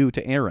possibly do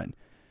to Aaron.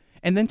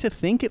 And then to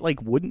think it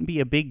like wouldn't be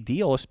a big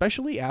deal,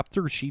 especially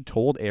after she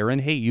told Aaron,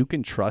 hey, you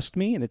can trust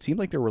me, and it seemed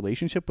like their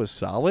relationship was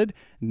solid.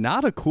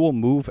 Not a cool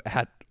move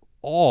at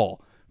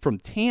all from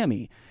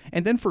Tammy.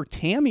 And then for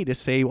Tammy to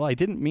say, well, I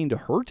didn't mean to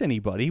hurt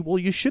anybody. Well,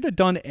 you should have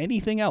done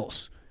anything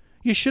else.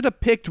 You should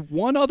have picked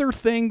one other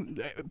thing.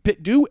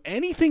 Do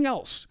anything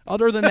else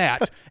other than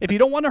that. If you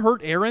don't want to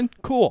hurt Aaron,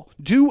 cool.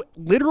 Do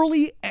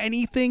literally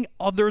anything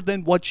other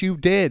than what you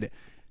did.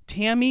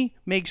 Tammy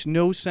makes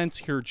no sense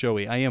here,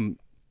 Joey. I am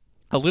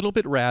a little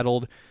bit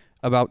rattled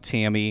about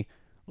Tammy.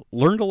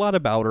 learned a lot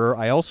about her.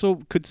 I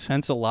also could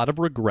sense a lot of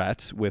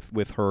regret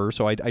with her.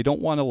 So I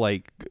don't want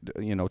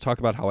to talk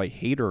about how I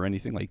hate her or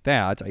anything like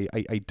that.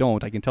 I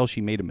don't. I can tell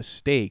she made a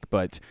mistake,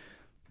 but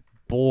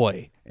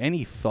boy,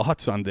 any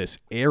thoughts on this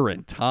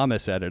Aaron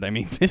Thomas edit? I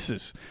mean, this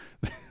is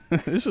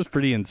this is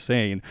pretty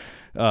insane.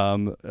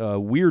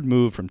 Weird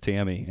move from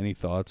Tammy. Any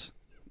thoughts?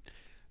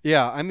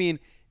 Yeah, I mean,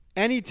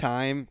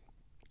 anytime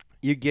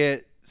you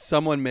get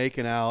someone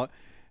making out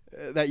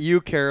that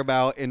you care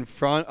about in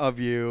front of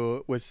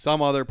you with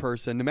some other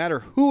person, no matter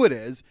who it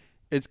is,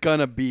 it's going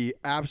to be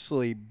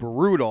absolutely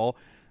brutal,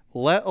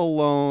 let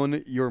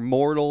alone your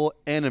mortal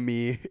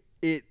enemy.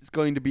 It's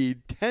going to be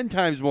 10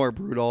 times more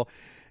brutal.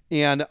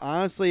 And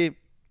honestly,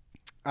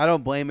 I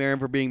don't blame Aaron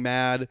for being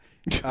mad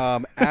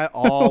at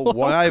all.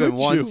 Not even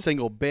one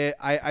single bit.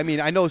 I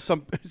mean, I know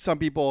some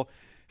people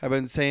have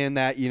been saying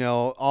that,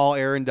 all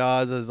Aaron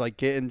does is like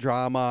get in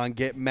drama and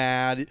get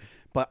mad.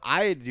 But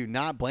I do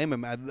not blame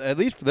him, at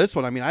least for this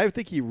one. I mean, I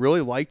think he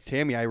really liked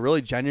Tammy. I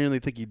really genuinely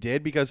think he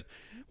did, because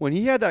when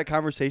he had that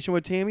conversation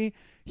with Tammy,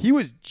 he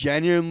was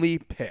genuinely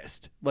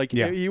pissed. Like,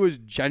 he was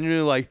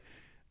genuinely like,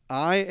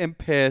 I am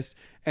pissed.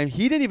 And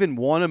he didn't even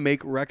want to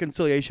make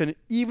reconciliation,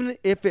 even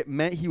if it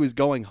meant he was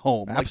going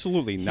home.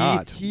 Absolutely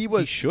not. He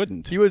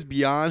shouldn't. He was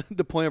beyond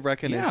the point of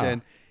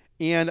recognition.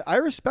 Yeah. And I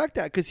respect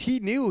that, because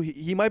he knew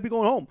he might be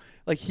going home.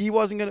 Like, he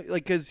wasn't going to,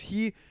 like, because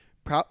he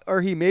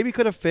maybe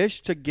could have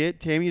fished to get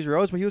Tammy's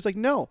rose, but he was like,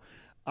 no,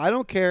 I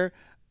don't care.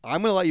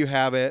 I'm going to let you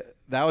have it.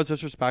 That was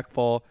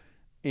disrespectful.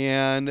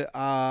 And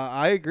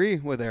I agree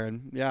with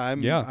Aaron.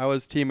 I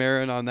was Team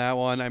Aaron on that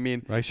one. I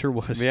mean, I sure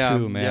was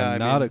too, man.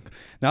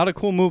 Not a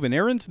cool move. And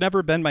Aaron's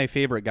never been my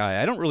favorite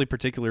guy. I don't really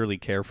particularly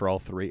care for all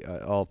three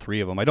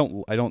of them. I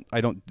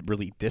don't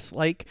really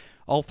dislike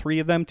all three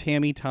of them,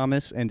 Tammy,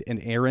 Thomas, and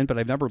Aaron. But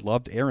I've never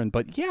loved Aaron.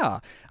 But yeah,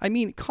 I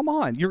mean, come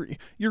on,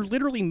 you're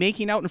literally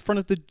making out in front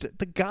of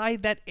the guy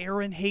that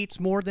Aaron hates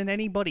more than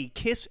anybody.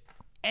 Kiss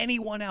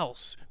anyone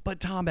else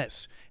but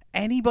Thomas.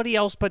 Anybody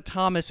else but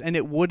Thomas, and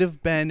it would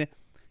have been.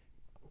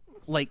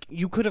 Like,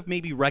 you could have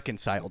maybe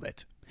reconciled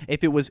it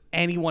if it was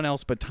anyone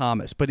else but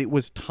Thomas, but it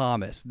was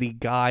Thomas, the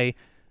guy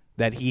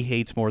that he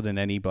hates more than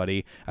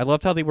anybody. I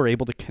loved how they were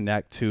able to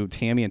connect to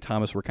Tammy, and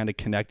Thomas were kind of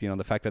connecting on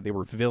the fact that they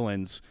were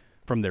villains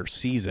from their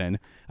season.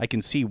 I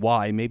can see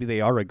why. Maybe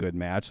they are a good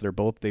match.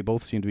 They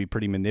both seem to be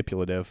pretty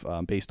manipulative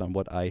based on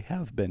what I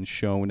have been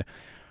shown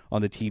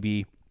on the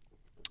TV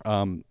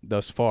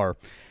thus far.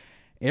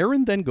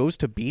 Aaron then goes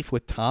to beef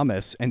with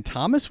Thomas, and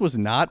Thomas was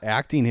not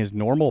acting his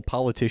normal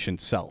politician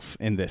self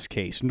in this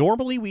case.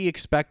 Normally, we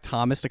expect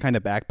Thomas to kind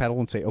of backpedal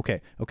and say,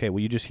 okay, will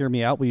you just hear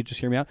me out? Will you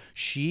just hear me out?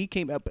 She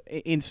came up.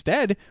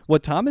 Instead,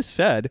 what Thomas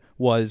said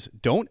was,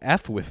 don't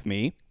F with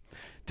me.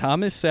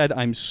 Thomas said,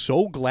 I'm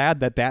so glad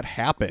that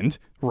happened.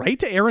 Right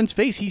to Aaron's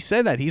face, he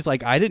said that. He's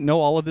like, I didn't know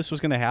all of this was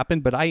going to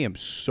happen, but I am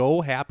so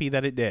happy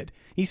that it did.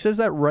 He says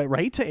that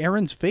right to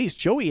Aaron's face.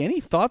 Joey, any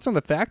thoughts on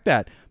the fact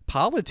that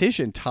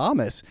politician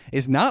Thomas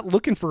is not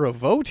looking for a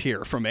vote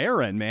here from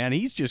Aaron, man?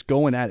 He's just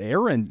going at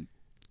Aaron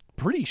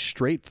pretty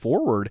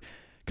straightforward.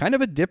 Kind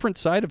of a different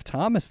side of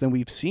Thomas than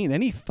we've seen.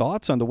 Any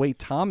thoughts on the way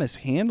Thomas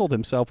handled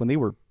himself when they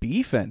were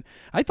beefing?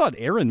 I thought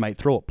Aaron might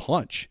throw a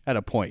punch at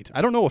a point.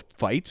 I don't know if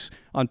fights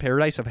on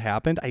Paradise have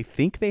happened. I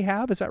think they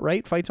have. Is that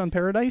right? Fights on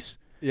Paradise?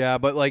 Yeah,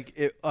 but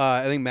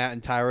I think Matt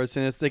and Tyra's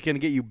in this. They can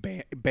get you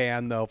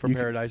banned though from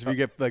Paradise if you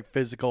get like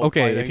physical.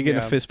 Okay, fighting. If you get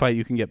in a fist fight,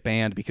 you can get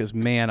banned because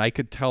man, I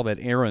could tell that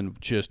Aaron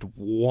just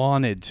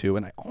wanted to,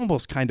 and I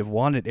almost kind of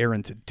wanted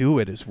Aaron to do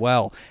it as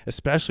well.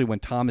 Especially when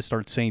Thomas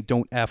starts saying,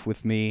 "Don't F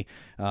with me."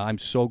 I'm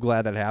so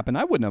glad that happened.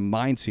 I wouldn't have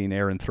mind seeing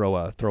Aaron throw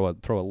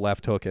a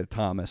left hook at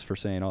Thomas for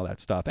saying all that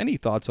stuff. Any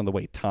thoughts on the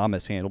way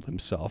Thomas handled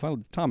himself?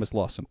 Thomas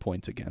lost some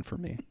points again for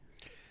me.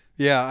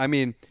 Yeah, I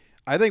mean.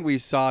 I think we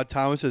saw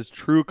Thomas's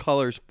true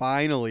colors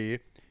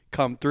finally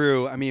come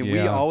through. I mean, we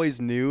always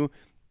knew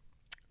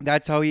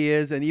that's how he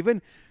is. And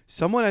even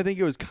someone, I think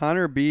it was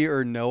Connor B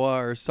or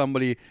Noah or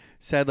somebody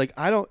said, like,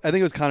 I think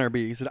it was Connor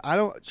B. He said, I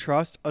don't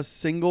trust a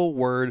single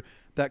word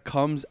that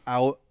comes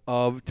out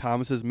of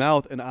Thomas's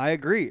mouth. And I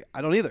agree.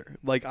 I don't either.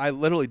 Like, I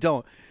literally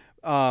don't.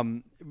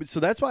 So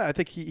that's why I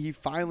think he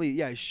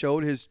finally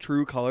showed his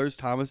true colors.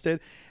 Thomas did,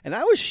 and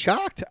I was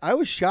shocked. I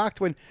was shocked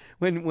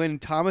when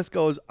Thomas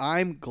goes,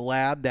 "I'm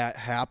glad that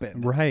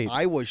happened." Right.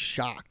 I was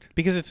shocked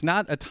because it's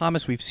not a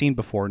Thomas we've seen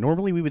before.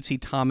 Normally, we would see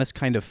Thomas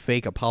kind of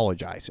fake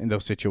apologize in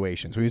those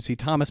situations. We would see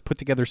Thomas put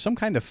together some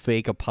kind of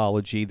fake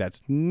apology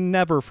that's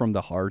never from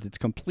the heart. It's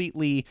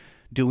completely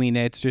doing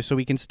it just so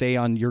he can stay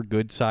on your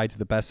good side to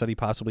the best that he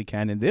possibly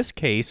can. In this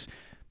case,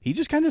 he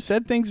just kind of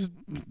said things.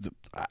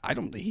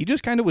 He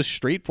just kind of was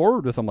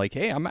straightforward with him, like,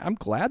 "Hey, I'm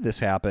glad this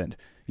happened.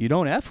 You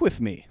don't F with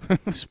me." It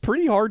was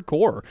pretty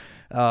hardcore.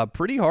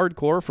 Pretty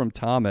hardcore from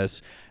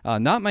Thomas.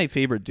 Not my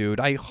favorite dude.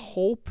 I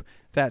hope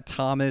that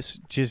Thomas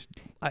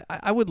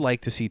I would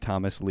like to see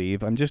Thomas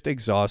leave. I'm just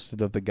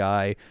exhausted of the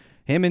guy.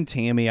 Him and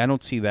Tammy, I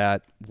don't see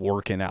that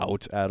working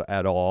out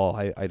at all.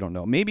 I don't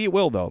know. Maybe it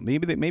will, though.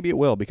 Maybe it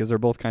will because they're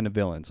both kind of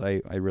villains.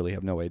 I really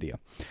have no idea.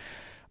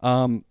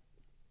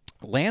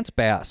 Lance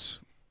Bass.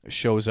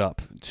 shows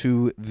up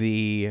to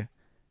the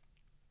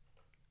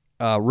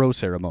rose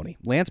ceremony.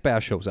 Lance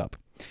Bass shows up,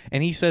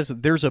 and he says,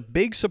 "There's a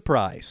big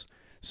surprise.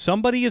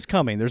 Somebody is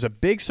coming. There's a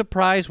big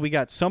surprise. We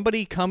got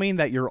somebody coming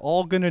that you're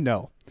all going to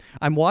know."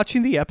 I'm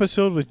watching the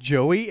episode with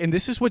Joey, and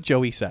this is what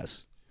Joey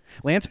says.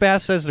 Lance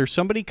Bass says, "There's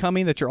somebody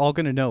coming that you're all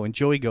going to know." And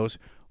Joey goes,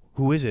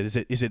 "Who is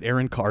it? Is it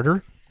Aaron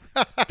Carter?"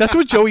 That's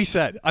what Joey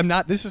said.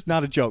 This is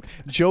not a joke.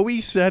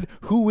 Joey said,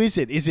 "Who is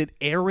it? Is it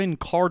Aaron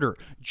Carter?"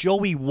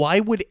 Joey, why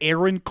would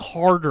Aaron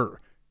Carter,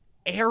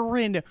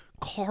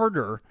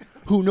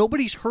 who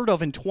nobody's heard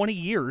of in 20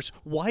 years,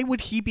 why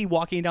would he be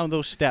walking down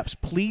those steps?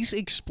 Please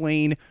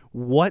explain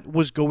what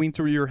was going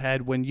through your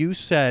head when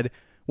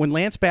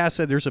Lance Bass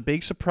said there's a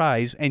big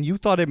surprise and you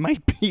thought it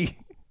might be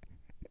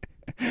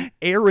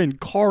Aaron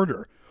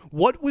Carter.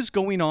 What was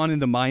going on in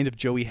the mind of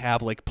Joey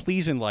Havlick?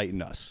 Please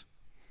enlighten us.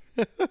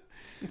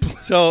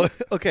 So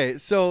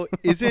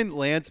isn't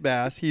Lance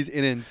Bass, he's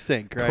in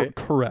sync, right?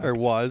 Correct. Or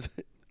was.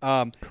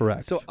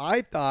 Correct. So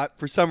I thought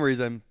for some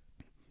reason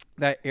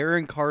that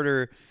Aaron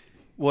Carter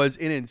was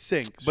in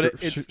sync, but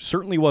it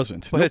certainly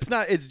wasn't. But it's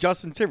not. It's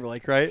Justin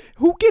Timberlake, right?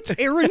 Who gets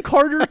Aaron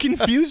Carter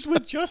confused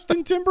with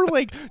Justin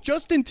Timberlake?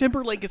 Justin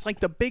Timberlake is like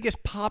the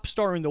biggest pop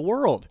star in the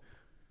world.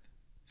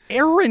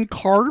 Aaron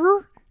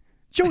Carter?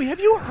 Joey, have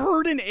you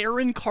heard an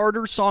Aaron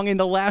Carter song in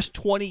the last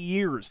 20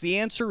 years? The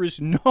answer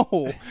is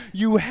no,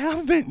 you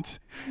haven't.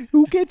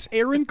 Who gets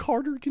Aaron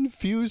Carter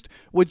confused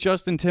with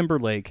Justin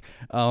Timberlake?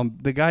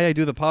 The guy I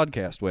do the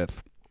podcast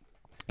with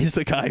is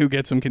the guy who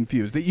gets him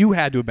confused. That you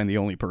had to have been the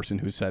only person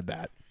who said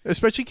that,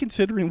 especially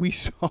considering we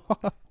saw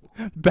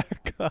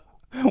Becca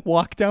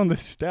walk down the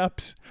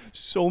steps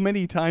so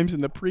many times in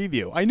the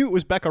preview. I knew it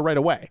was Becca right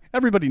away.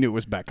 Everybody knew it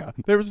was Becca.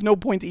 There was no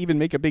point to even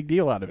make a big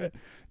deal out of it.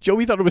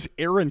 Joey thought it was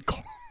Aaron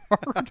Carter.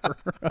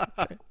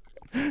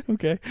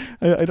 Okay.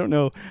 I don't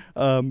know.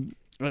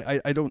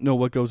 I don't know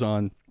what goes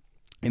on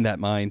in that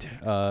mind,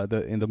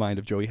 in the mind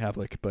of Joey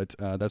Havlick, but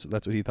that's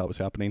what he thought was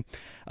happening.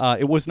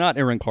 It was not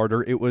Aaron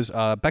Carter. It was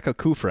Becca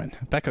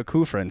Kufrin. Becca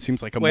Kufrin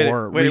seems like a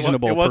more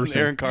reasonable person. It wasn't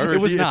Aaron Carter?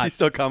 It was not. Is he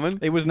still coming?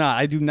 It was not.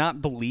 I do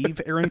not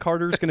believe Aaron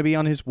Carter is going to be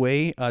on his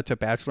way to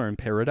Bachelor in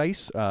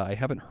Paradise. I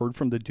haven't heard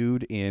from the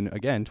dude in,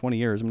 again, 20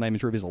 years. I'm not even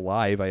sure if he's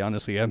alive. I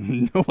honestly have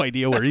no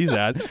idea where he's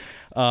at.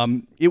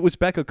 It was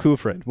Becca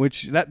Kufrin,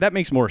 which that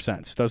makes more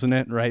sense, doesn't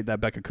it? Right? That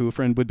Becca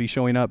Kufrin would be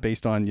showing up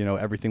based on,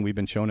 everything we've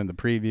been shown in the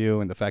preview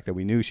and the fact that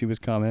we knew she was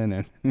coming.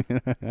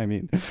 And I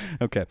mean,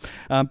 okay.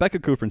 Becca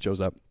Kufrin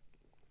shows up.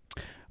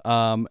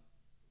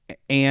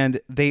 And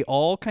they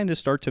all kind of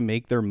start to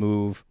make their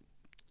move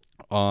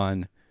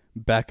on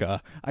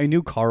Becca. I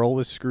knew Carl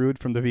was screwed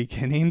from the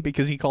beginning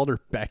because he called her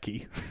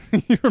Becky.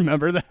 You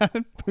remember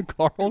that?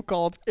 Carl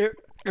called it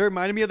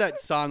reminded me of that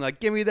song, like,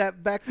 give me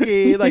that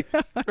Becky, like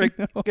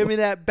give me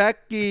that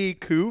Becky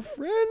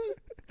Kufrin.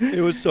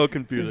 It was so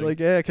confusing. It was like,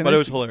 yeah, it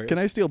was hilarious. Can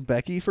I steal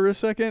Becky for a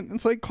second?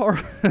 It's like Carl.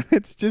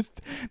 It's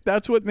just,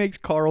 that's what makes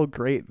Carl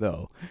great,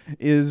 though,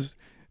 is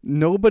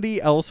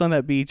nobody else on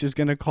that beach is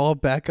going to call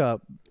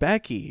Becca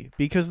Becky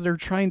because they're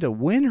trying to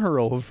win her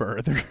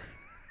over.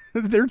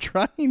 They're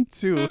trying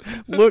to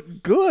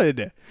look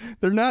good.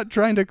 They're not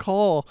trying to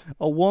call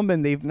a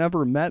woman they've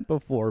never met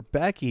before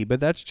Becky, but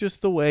that's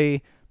just the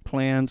way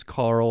plans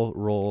Carl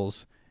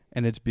rolls,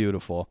 and it's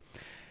beautiful.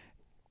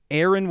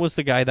 Aaron was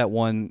the guy that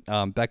won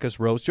Becca's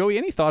rose. Joey,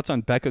 any thoughts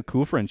on Becca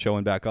Kufrin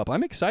showing back up?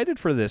 I'm excited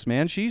for this,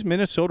 man. She's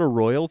Minnesota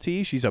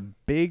royalty. She's a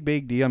big,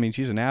 big deal. I mean,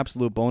 she's an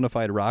absolute bona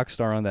fide rock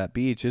star on that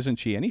beach, isn't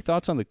she? Any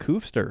thoughts on the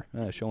Koofster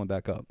showing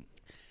back up?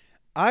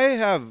 I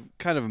have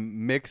kind of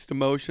mixed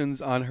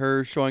emotions on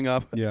her showing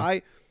up. Yeah.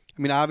 I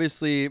mean,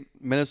 obviously,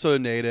 Minnesota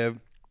native,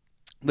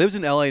 lives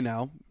in LA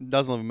now,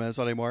 doesn't live in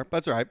Minnesota anymore, but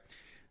that's all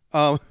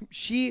right.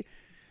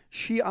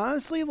 She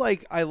honestly,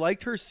 like, I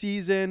liked her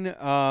season.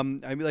 I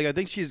mean, like, I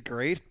think she's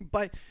great,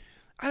 but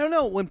I don't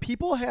know. When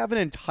people have an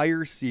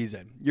entire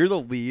season, you're the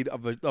lead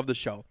of the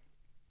show.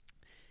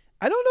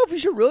 I don't know if you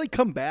should really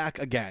come back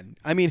again.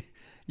 I mean,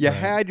 you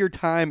had your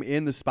time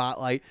in the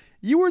spotlight.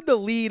 You were the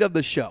lead of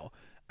the show.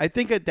 I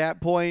think at that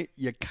point,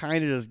 you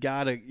kind of just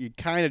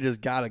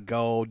gotta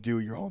go do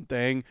your own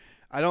thing.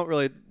 I don't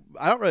really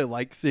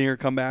like seeing her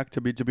come back,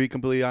 to be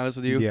completely honest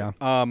with you. Yeah.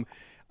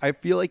 I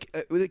feel like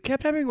it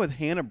kept happening with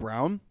Hannah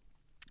Brown.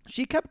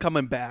 She kept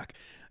coming back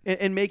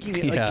and making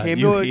it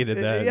hated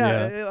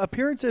that.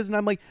 Appearances, and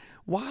I'm like,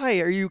 why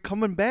are you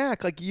coming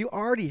back? Like, you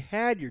already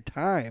had your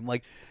time.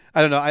 Like,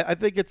 I don't know. I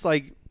think it's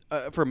like,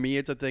 for me,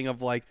 it's a thing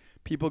of like,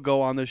 people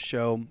go on this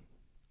show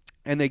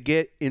and they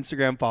get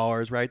Instagram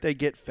followers, right? They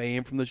get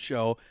fame from the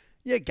show.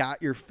 You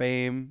got your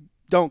fame.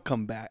 Don't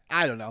come back.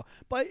 I don't know.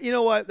 But you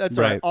know what? That's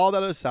right. All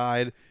that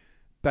aside,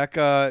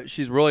 Becca,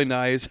 she's really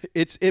nice.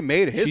 It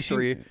made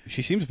history.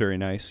 She seems very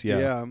nice.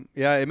 Yeah.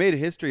 Yeah. It made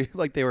history,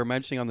 like they were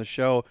mentioning on the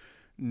show.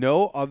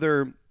 No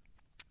other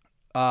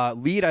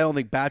lead, I don't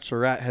think,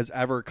 Bachelorette has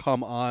ever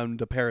come on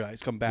to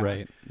Paradise, come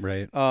back.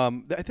 Right.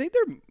 I think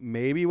there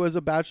maybe was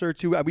a Bachelor or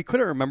two. We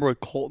couldn't remember with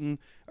Colton,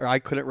 or I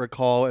couldn't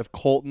recall if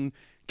Colton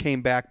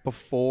came back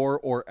before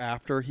or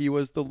after he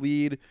was the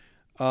lead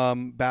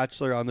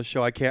Bachelor on the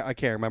show. I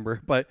can't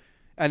remember, but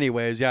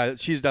anyways, yeah,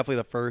 she's definitely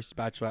the first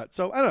Bachelorette.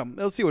 So I don't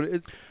know. Let's see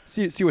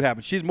what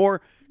happens.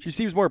 She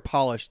seems more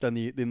polished than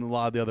a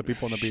lot of the other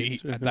people on the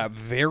beach. That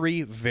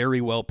very,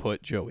 very well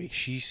put, Joey.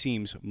 She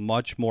seems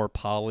much more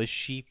polished.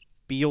 She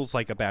feels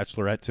like a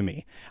bachelorette to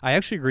me. I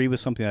actually agree with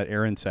something that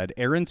Aaron said.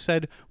 Aaron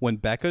said when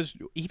Becca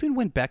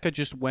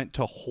just went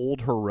to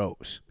hold her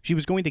rose, she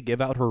was going to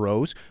give out her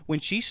rose. When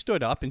she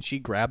stood up and she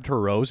grabbed her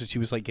rose and she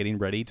was like getting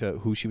ready to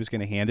who she was going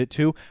to hand it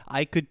to,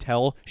 I could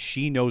tell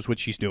she knows what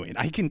she's doing.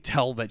 I can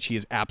tell that she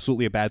is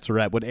absolutely a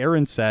bachelorette. What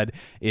Aaron said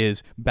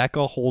is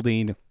Becca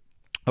holding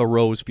a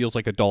rose feels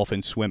like a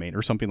dolphin swimming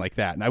or something like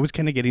that. And I was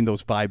kind of getting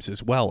those vibes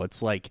as well.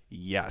 It's like,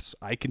 yes,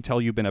 I can tell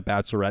you've been a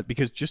bachelorette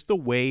because just the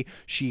way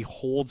she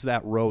holds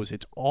that rose,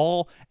 it's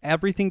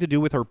everything to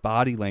do with her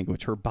body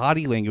language. Her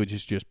body language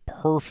is just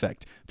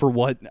perfect for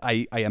what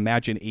I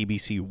imagine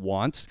ABC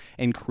wants,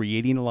 and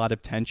creating a lot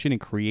of tension and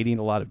creating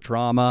a lot of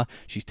drama.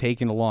 She's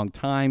taking a long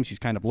time. She's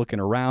kind of looking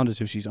around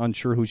as if she's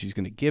unsure who she's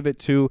going to give it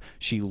to.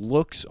 She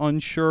looks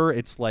unsure.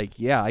 It's like,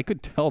 yeah, I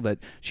could tell that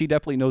she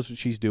definitely knows what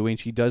she's doing.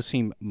 She does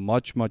seem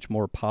much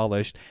more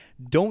polished.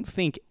 Don't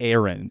think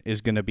Aaron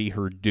is going to be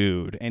her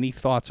dude. Any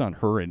thoughts on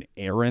her and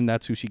Aaron?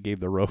 That's who she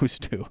gave the rose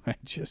to.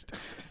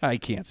 I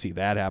can't see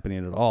that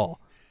happening at all.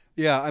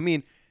 Yeah, I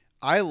mean,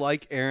 I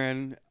like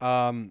Aaron.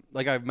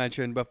 Like I've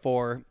mentioned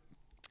before,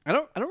 I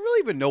don't really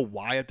even know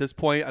why at this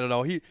point. I don't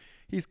know.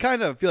 He's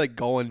kind of feel like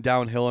going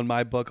downhill in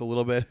my book a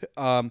little bit.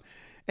 And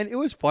it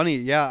was funny.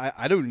 Yeah,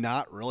 I do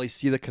not really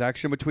see the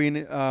connection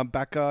between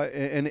Becca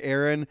and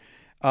Aaron.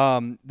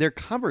 Their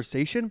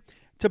conversation,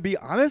 to be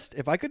honest,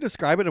 if I could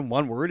describe it in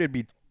one word, it'd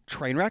be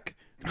train wreck.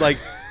 Like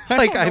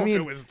I mean,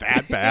 it was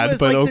that bad, was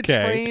but like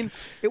okay.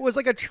 It was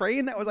like a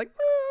train that was like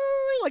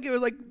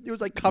it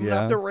was coming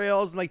off the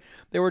rails, and like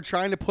they were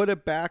trying to put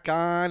it back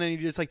on, and you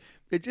just like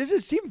it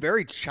just seemed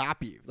very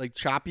choppy, like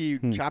choppy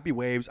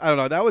waves. I don't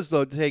know. That was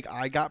the take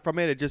I got from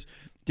it. It just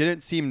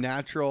didn't seem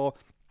natural,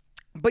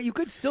 but you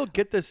could still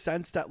get this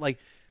sense that like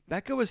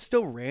Becca was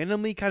still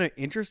randomly kind of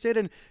interested,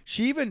 and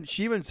she even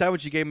said when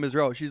she gave him his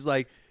rose, she's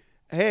like,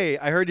 hey,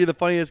 I heard you're the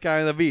funniest guy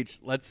on the beach.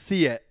 Let's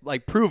see it.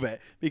 Like, prove it.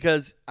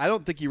 Because I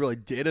don't think he really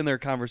did in their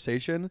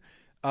conversation.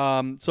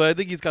 So I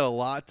think he's got a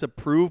lot to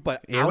prove.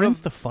 But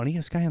Aaron's the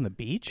funniest guy on the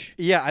beach?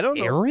 Yeah, I don't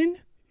know. Aaron?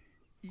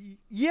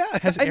 Yeah.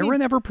 Has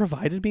Aaron ever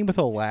provided me with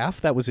a laugh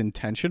that was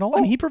intentional?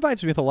 I mean, he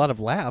provides me with a lot of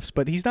laughs,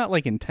 but he's not,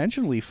 like,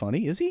 intentionally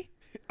funny, is he?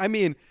 I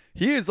mean,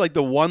 he is like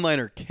the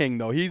one-liner king,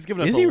 though. He's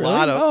given us a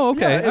lot of. Oh,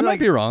 okay. Yeah, I might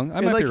be wrong. I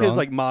might be wrong. His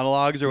like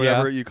monologues or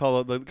whatever you call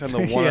it, the kind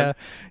of one. Yeah,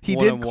 he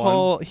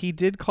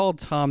did call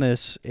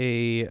Thomas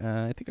a.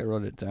 I think I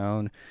wrote it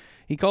down.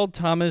 He called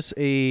Thomas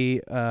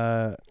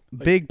a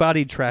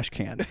big-bodied trash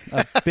can,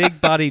 a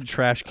big-bodied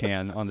trash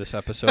can on this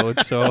episode.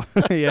 So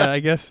yeah, I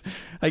guess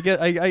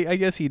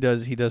he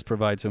does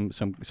provide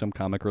some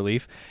comic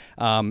relief.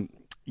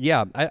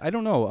 Yeah, I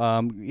don't know.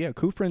 Yeah,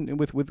 Kufrin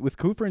with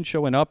Kufrin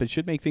showing up, it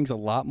should make things a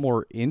lot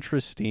more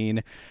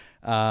interesting.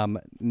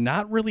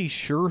 Not really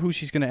sure who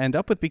she's going to end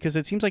up with because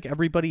it seems like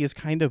everybody is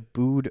kind of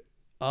booed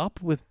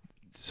up with.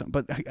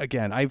 But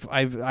again, I've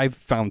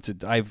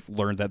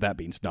learned that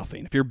means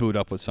nothing. If you're booed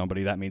up with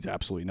somebody, that means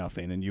absolutely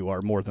nothing, and you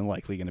are more than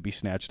likely going to be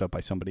snatched up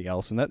by somebody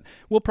else, and that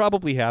will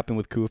probably happen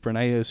with Kufrin.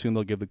 I assume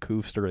they'll give the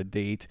Koofster a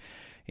date,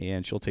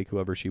 and she'll take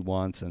whoever she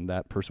wants, and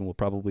that person will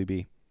probably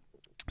be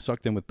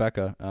sucked in with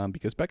Becca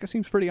because Becca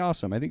seems pretty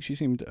awesome. I think she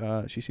seemed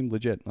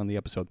legit on the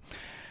episode.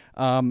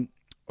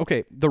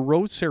 Okay, the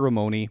rose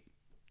ceremony.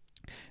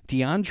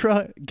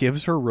 Deandra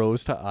gives her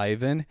rose to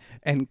Ivan,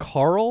 and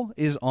Carl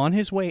is on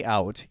his way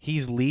out.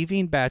 He's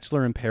leaving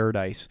Bachelor in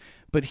Paradise,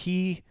 but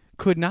he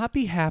could not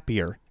be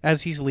happier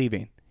as he's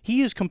leaving.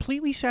 He is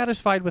completely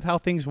satisfied with how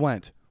things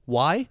went.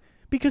 Why?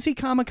 Because he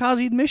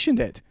kamikaze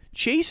missioned it.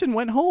 Jason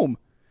went home.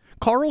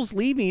 Carl's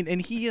leaving, and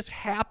he is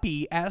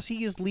happy as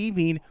he is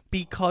leaving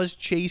because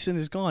Jason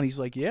is gone. He's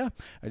like, yeah,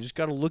 I just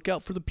got to look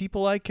out for the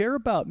people I care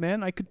about,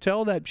 man. I could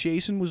tell that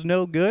Jason was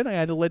no good. I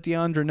had to let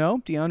Deandra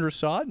know. Deandra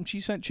saw it, and she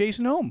sent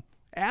Jason home.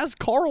 As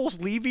Carl's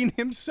leaving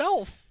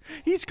himself.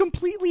 He's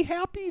completely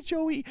happy,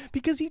 Joey,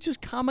 because he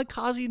just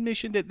kamikaze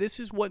missioned it. This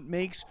is what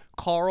makes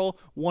Carl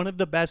one of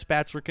the best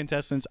Bachelor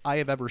contestants I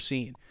have ever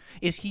seen.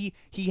 Is he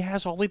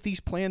has all of these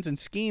plans and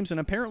schemes, and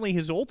apparently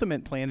his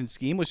ultimate plan and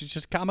scheme was to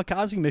just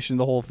kamikaze mission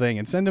the whole thing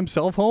and send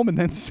himself home and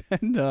then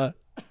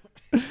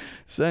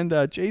send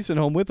Jason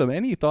home with him.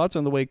 Any thoughts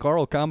on the way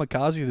Carl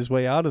kamikazed his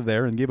way out of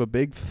there and gave a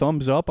big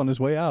thumbs up on his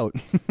way out?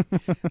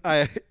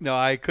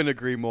 I couldn't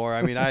agree more.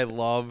 I mean,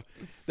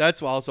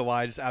 that's also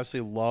why I just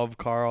absolutely love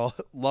Carl.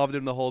 Loved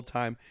him the whole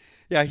time.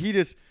 Yeah, he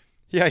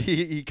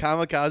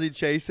kamikaze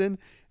Jason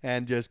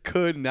and just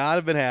could not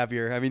have been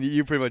happier. I mean,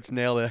 you pretty much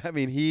nailed it. I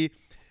mean, he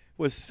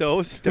was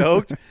so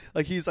stoked.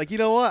 Like he's like, you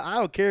know what? I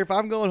don't care if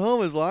I'm going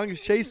home as long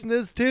as Chasen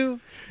is too.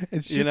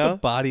 It's just the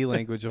body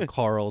language of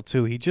Carl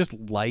too. He just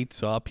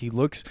lights up. He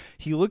looks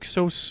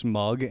so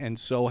smug and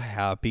so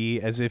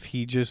happy, as if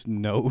he just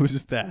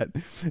knows that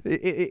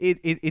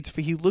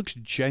he looks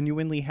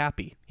genuinely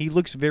happy. He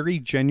looks very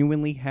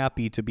genuinely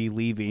happy to be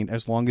leaving,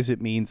 as long as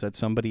it means that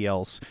somebody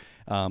else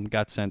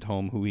got sent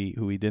home who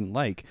he didn't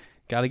like.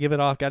 Got to give it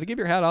off. Got to give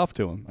your hat off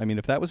to him. I mean,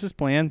 if that was his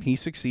plan, he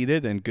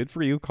succeeded, and good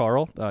for you,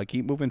 Carl.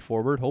 Keep moving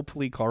forward.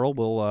 Hopefully, Carl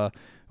will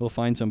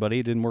find somebody.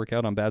 It didn't work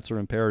out on Bachelor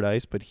in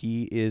Paradise, but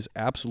he is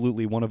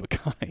absolutely one of a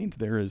kind.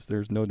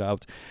 There's no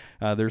doubt.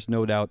 There's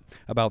no doubt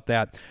about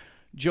that.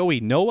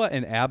 Joey, Noah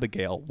and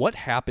Abigail. What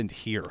happened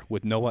here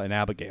with Noah and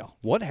Abigail?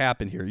 What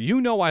happened here?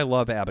 You know I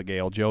love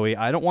Abigail, Joey.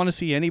 I don't want to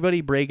see anybody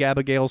break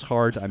Abigail's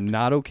heart. I'm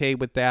not okay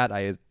with that.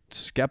 I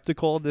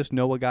skeptical of this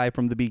Noah guy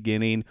from the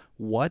beginning.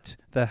 What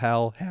the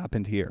hell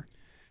happened here?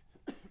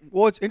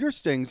 Well, it's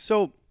interesting.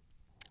 So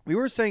we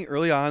were saying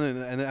early on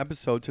in the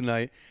episode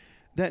tonight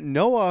that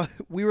Noah,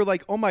 we were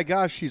like, oh my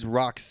gosh, he's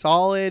rock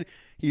solid.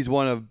 He's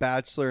one of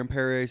Bachelor in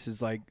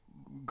Paradise's like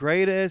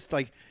greatest.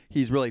 Like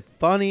he's really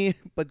funny.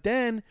 But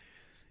then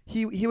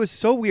he was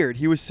so weird.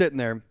 He was sitting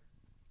there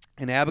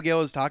and Abigail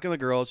was talking to the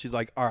girls. She's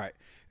like, all right,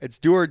 it's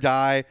do or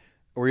die.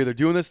 We're either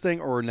doing this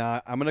thing or we're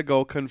not. I'm going to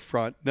go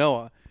confront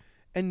Noah.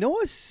 And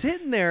Noah's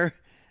sitting there,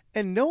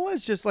 and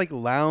Noah's just, like,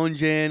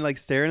 lounging, like,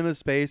 staring into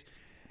space.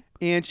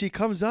 And she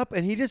comes up,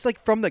 and he just,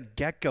 like, from the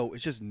get-go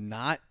is just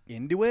not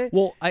into it.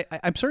 Well,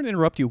 I'm sorry to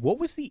interrupt you. What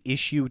was the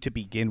issue to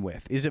begin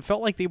with? Is it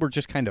felt like they were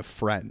just kind of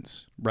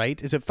friends,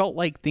 right? Is it felt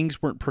like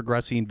things weren't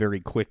progressing very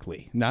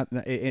quickly?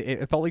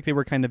 It felt like they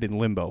were kind of in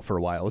limbo for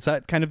a while. Is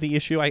that kind of the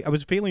issue? I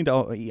was failing to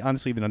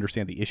honestly even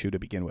understand the issue to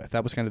begin with.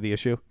 That was kind of the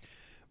issue?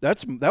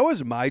 That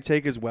was my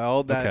take as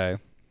well. That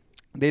okay.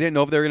 They didn't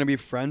know if they were going to be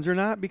friends or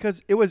not,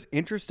 because it was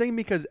interesting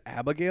because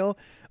Abigail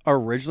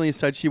originally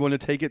said she wanted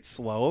to take it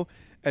slow,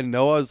 and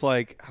Noah's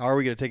like, how are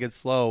we going to take it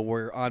slow?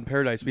 We're on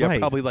Paradise. We have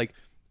probably like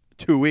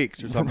 2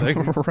 weeks or something.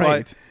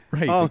 Right,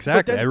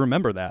 exactly. I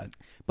remember that.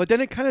 But then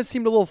it kind of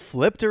seemed a little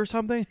flipped or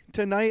something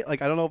tonight.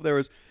 Like, I don't know if there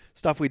was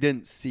stuff we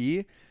didn't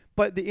see.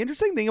 But the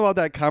interesting thing about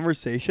that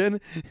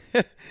conversation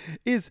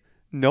is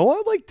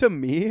Noah, like, to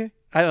me,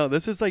 I don't know,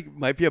 this is like,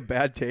 might be a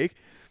bad take,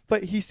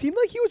 but he seemed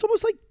like he was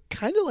almost like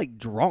kind of like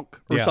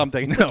drunk or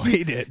something. No,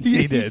 he did.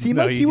 He did. He seemed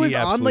like he was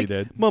on like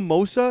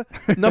mimosa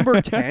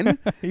number 10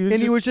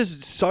 he was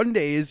just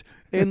Sundays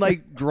and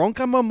like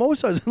drunk on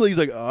mimosas. He's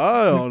like,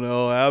 I don't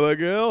know,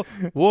 Abigail,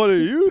 what do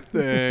you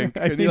think?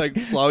 And he like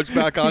slouched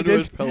back onto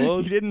his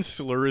pillows. He didn't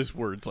slur his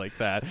words like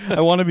that.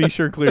 I want to be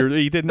sure clear.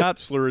 He did not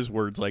slur his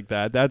words like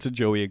that. That's a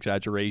Joey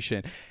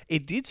exaggeration.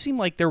 It did seem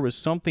like there was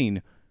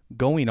something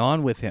going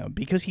on with him,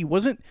 because he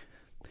wasn't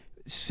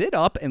sit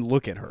up and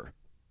look at her.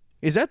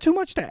 Is that too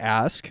much to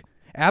ask?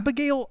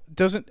 Abigail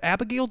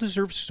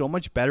deserves so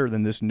much better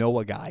than this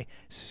Noah guy.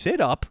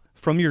 Sit up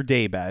from your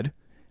daybed,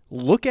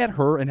 look at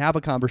her, and have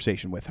a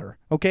conversation with her.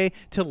 Okay?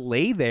 To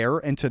lay there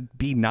and to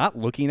be not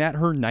looking at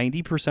her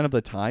 90% of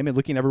the time and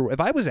looking everywhere. If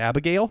I was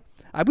Abigail,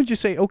 I would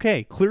just say,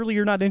 okay, clearly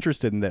you're not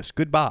interested in this.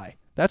 Goodbye.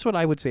 That's what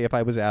I would say if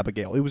I was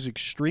Abigail. It was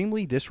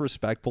extremely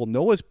disrespectful.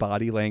 Noah's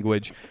body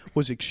language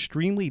was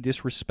extremely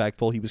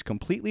disrespectful. He was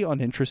completely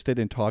uninterested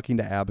in talking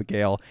to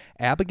Abigail.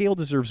 Abigail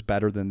deserves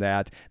better than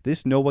that.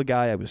 This Noah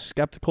guy, I was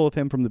skeptical of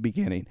him from the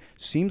beginning.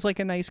 Seems like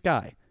a nice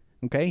guy.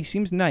 Okay? He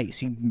seems nice.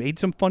 He made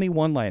some funny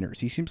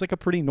one-liners. He seems like a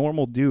pretty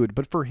normal dude.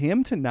 But for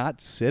him to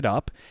not sit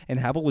up and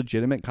have a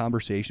legitimate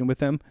conversation with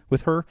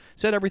her,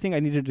 said everything I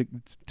needed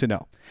to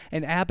know.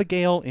 And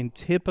Abigail, in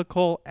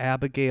typical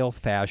Abigail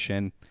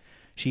fashion,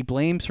 she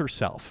blames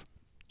herself.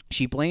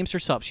 She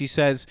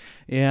says,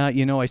 yeah,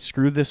 I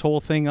screwed this whole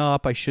thing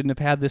up. I shouldn't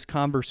have had this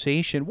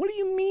conversation. What do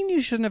you mean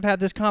you shouldn't have had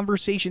this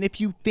conversation? If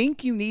you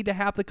think you need to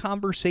have the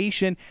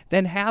conversation,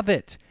 then have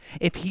it.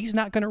 If he's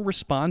not going to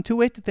respond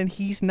to it, then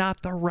he's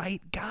not the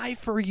right guy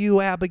for you,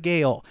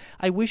 Abigail.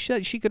 I wish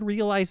that she could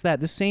realize that.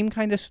 The same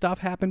kind of stuff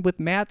happened with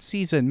Matt's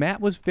season.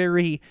 Matt was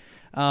very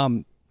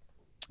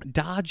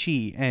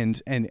dodgy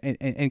and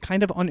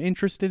kind of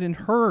uninterested in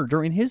her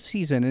during his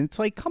season, and it's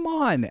like, come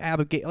on,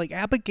 Abigail. Like,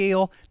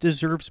 Abigail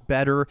deserves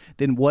better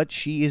than what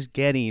she is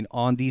getting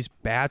on these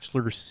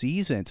Bachelor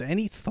seasons.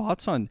 Any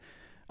thoughts on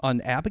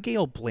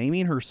Abigail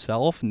blaming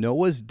herself?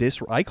 Noah's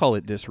I call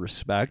it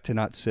disrespect to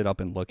not sit up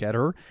and look at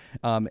her.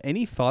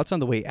 Any thoughts on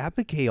the way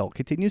Abigail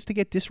continues to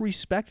get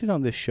disrespected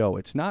on this show?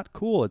 It's not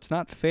cool. It's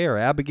not fair.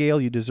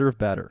 Abigail, you deserve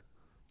better.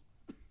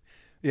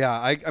 Yeah,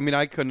 I mean,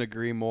 I couldn't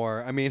agree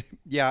more. I mean,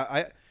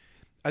 yeah,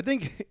 I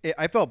think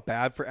I felt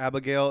bad for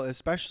Abigail,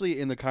 especially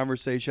in the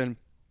conversation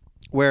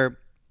where,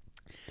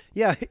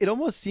 yeah, it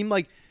almost seemed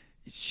like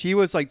she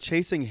was like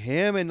chasing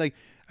him, and like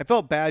I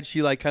felt bad.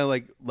 She like kind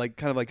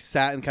of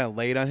sat and kind of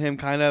laid on him,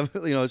 kind of,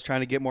 was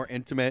trying to get more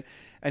intimate.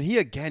 And he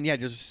again, yeah,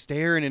 just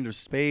staring into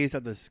space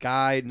at the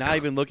sky, not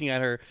even looking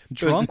at her.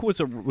 Drunk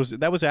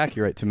was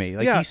accurate to me.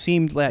 Like, yeah. He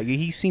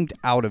seemed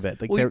out of it.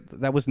 Like,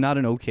 that was not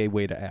an okay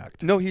way to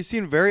act. No, he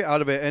seemed very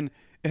out of it, and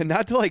And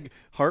not to like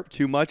harp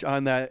too much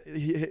on that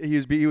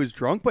he was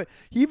drunk, but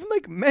he even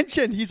like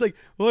mentioned he's like,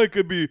 well, I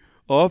could be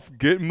off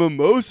getting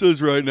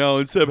mimosas right now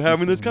instead of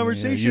having this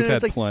conversation. Yeah, you've and had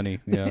it's like, plenty.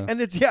 Yeah.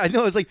 And it's I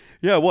know it's like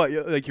what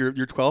like your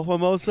 12th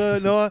mimosa,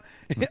 Noah.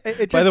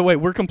 By the way,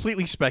 we're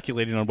completely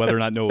speculating on whether or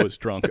not Noah was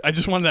drunk. I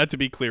just wanted that to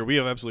be clear. We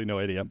have absolutely no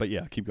idea. But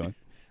yeah, keep going.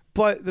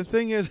 But the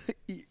thing is,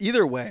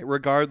 either way,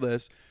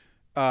 regardless,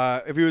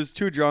 if he was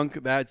too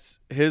drunk, that's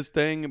his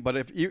thing.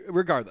 But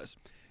regardless,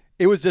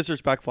 it was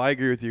disrespectful. I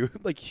agree with you.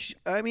 Like,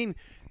 I mean,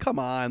 come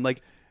on,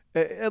 like.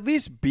 At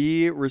least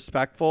be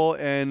respectful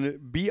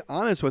and be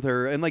honest with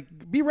her and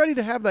like be ready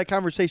to have that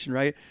conversation,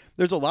 right?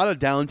 There's a lot of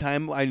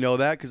downtime. I know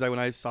that because when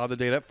I saw the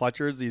date at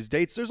Fletcher's, these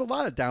dates, there's a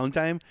lot of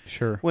downtime.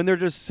 Sure. When they're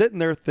just sitting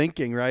there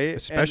thinking, right?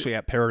 Especially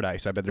at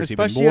Paradise. I bet there's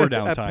even more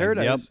downtime. At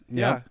Paradise.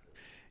 Yep.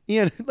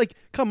 Yeah. And like,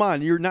 come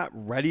on, you're not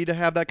ready to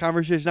have that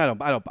conversation. I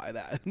don't buy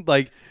that.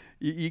 Like,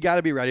 you got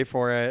to be ready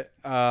for it.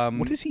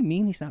 What does he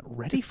mean he's not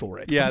ready for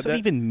it? Yeah, what does that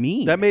even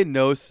mean? That made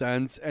no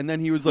sense. And then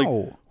he was like,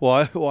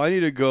 well, I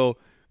need to go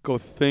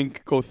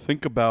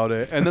think about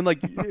it. And then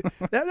like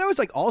that was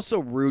like also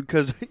rude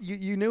because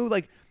you knew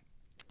like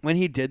when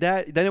he did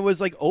that, then it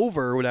was like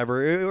over or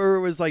whatever, or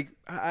it was like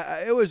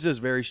it was just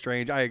very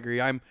strange. I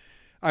agree. I'm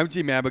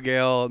Team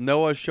Abigail.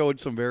 Noah showed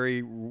some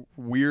very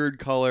weird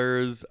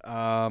colors.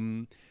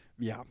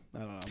 Yeah, I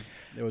don't know.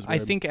 It was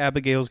weird. I think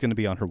Abigail's going to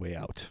be on her way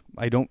out.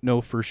 I don't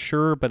know for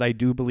sure, but I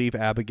do believe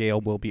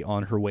Abigail will be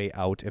on her way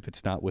out if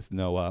it's not with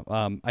Noah.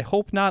 I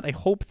hope not. I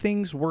hope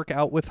things work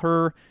out with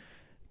her,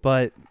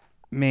 but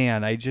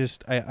man, I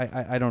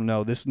don't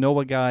know. This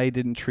Noah guy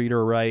didn't treat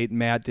her right.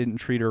 Matt didn't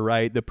treat her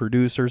right. The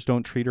producers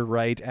don't treat her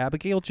right.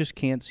 Abigail just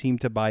can't seem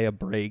to buy a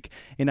break.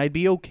 And I'd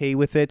be okay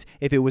with it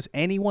if it was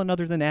anyone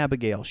other than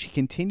Abigail. She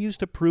continues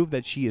to prove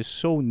that she is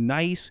so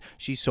nice.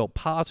 She's so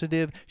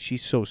positive.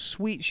 She's so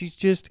sweet. She's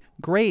just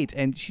great.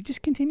 And she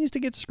just continues to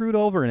get screwed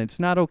over, and it's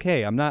not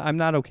okay. I'm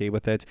not okay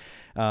with it.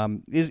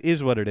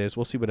 Is what it is.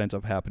 We'll see what ends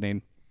up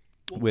happening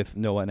with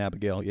Noah and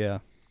Abigail. Yeah.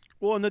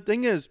 Well, and the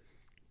thing is,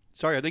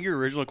 sorry, I think your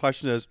original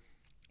question is,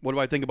 what do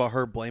I think about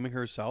her blaming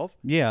herself?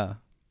 Yeah.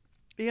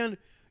 And,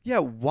 yeah,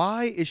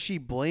 why is she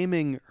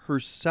blaming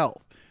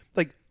herself?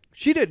 Like,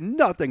 she did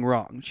nothing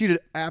wrong. She did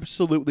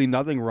absolutely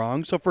nothing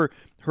wrong. So for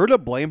her to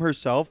blame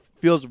herself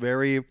feels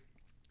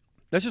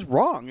that's just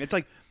wrong. It's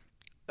like,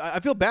 I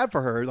feel bad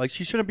for her. Like,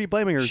 she shouldn't be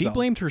blaming herself. She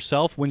blamed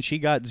herself when she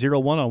got 0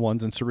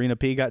 one-on-ones and Serena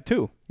P got 2.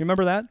 You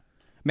remember that?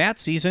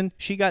 Matt's season,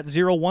 she got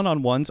 0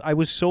 one-on-ones. I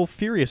was so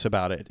furious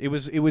about it. It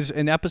was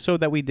an episode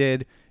that we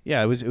did.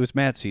 Yeah, it was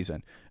Matt's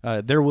season.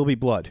 There Will Be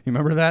Blood. You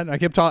remember that? I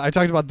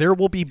talked about There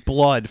Will Be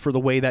Blood for the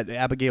way that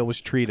Abigail was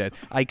treated.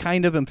 I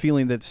kind of am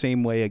feeling that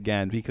same way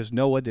again because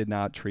Noah did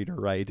not treat her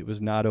right. It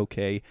was not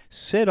okay.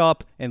 Sit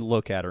up and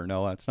look at her,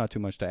 Noah. It's not too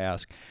much to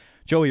ask.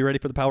 Joey, you ready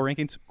for the power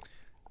rankings?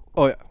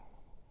 Oh, yeah.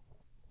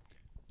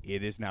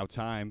 It is now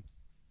time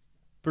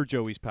for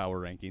Joey's power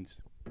rankings.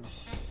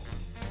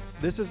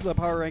 This is the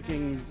power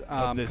rankings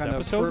of this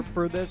episode?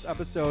 For this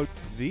episode.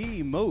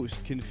 The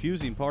most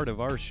confusing part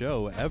of our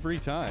show every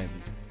time.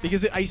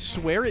 Because I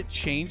swear it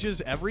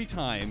changes every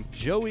time.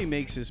 Joey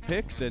makes his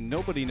picks and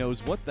nobody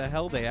knows what the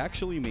hell they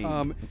actually mean.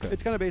 Okay.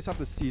 It's kind of based off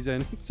the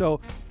season.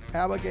 So,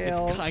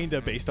 Abigail. It's kind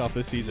of based off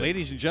the season.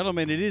 Ladies and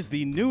gentlemen, it is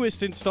the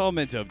newest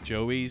installment of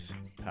Joey's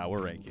Power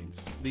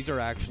Rankings. These are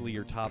actually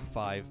your top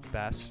 5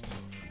 best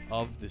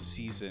of the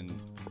season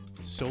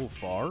so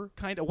far.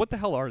 Kind of. What the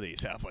hell are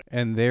these, halfway?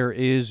 And there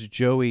is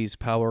Joey's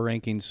power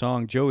ranking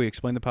song. Joey,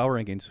 explain the power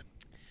rankings.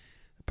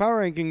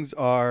 Power rankings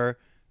are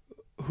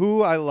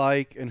who I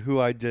like and who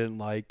I didn't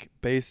like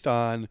based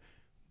on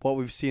what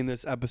we've seen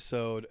this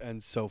episode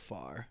and so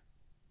far.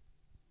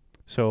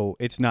 So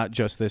it's not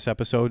just this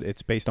episode.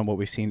 It's based on what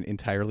we've seen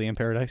entirely in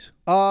Paradise?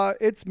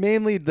 It's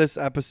mainly this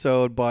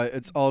episode, but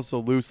it's also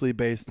loosely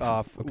based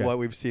off what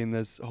we've seen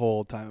this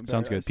whole time in Paradise.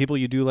 Sounds good. People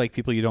you do like,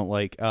 people you don't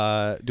like.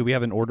 Do we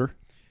have an order?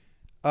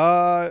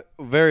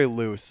 Very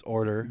loose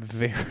order.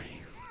 Very.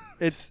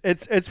 It's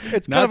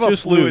kind not of a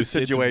just fluid loose,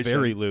 situation. It's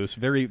very loose,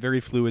 very very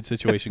fluid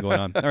situation going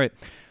on. All right,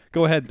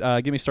 go ahead.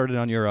 Get me started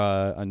on your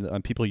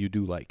on people you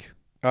do like.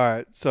 All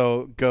right,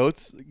 so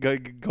goats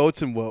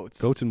and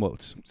woats. Goats and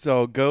woats.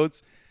 So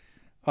goats.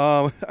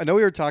 I know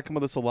we were talking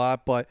about this a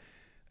lot, but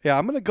yeah,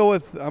 I'm gonna go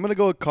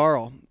with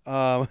Carl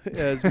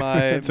as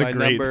my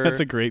number. That's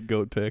a great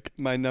goat pick.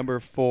 My number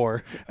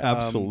 4.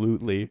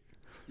 Absolutely.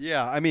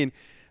 Yeah, I mean,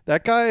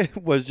 that guy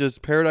was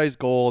just Paradise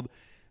Gold.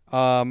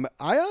 I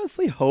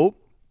honestly hope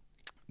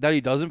that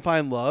he doesn't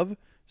find love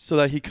so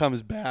that he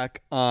comes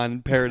back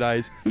on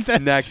Paradise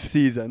next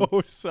season.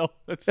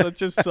 That's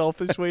such a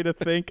selfish way to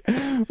think,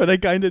 but I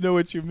kind of know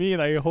what you mean.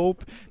 I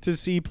hope to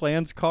see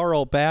Plans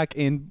Carl back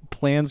in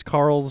Plans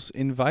Carl's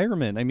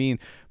environment. I mean,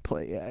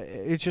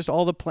 it's just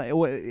all the plan.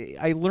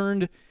 I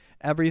learned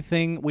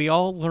everything. We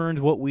all learned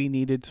what we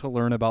needed to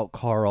learn about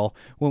Carl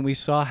when we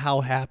saw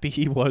how happy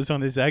he was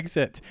on his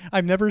exit.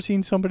 I've never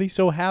seen somebody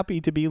so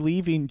happy to be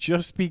leaving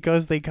just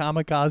because they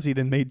kamikazed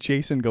and made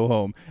Jason go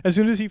home. As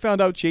soon as he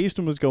found out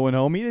Jason was going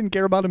home, he didn't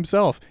care about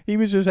himself. He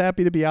was just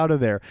happy to be out of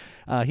there.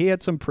 He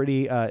had some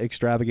pretty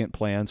extravagant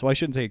plans. Well, I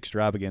shouldn't say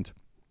extravagant.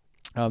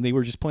 They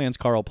were just plans,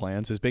 Carl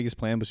plans. His biggest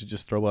plan was to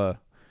just throw a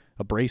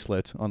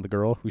bracelet on the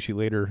girl, who she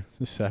later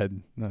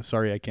said, "No,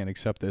 sorry, I can't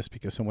accept this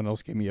because someone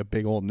else gave me a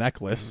big old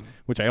necklace,"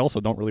 which I also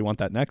don't really want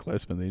that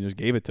necklace, but they just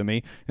gave it to me.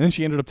 And then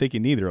she ended up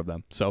taking neither of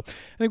them. So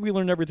I think we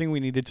learned everything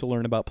we needed to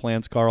learn about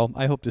plans, Carl.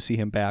 I hope to see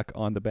him back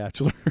on The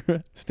Bachelor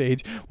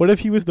stage. What if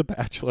he was the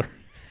Bachelor?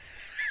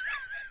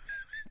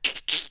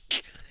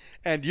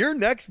 And your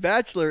next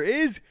Bachelor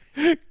is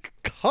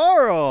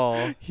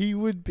Carl. He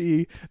would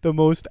be the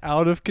most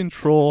out of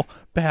control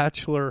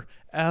Bachelor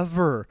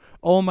ever.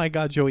 Oh my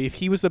God, Joey, if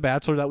he was the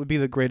Bachelor, that would be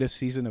the greatest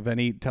season of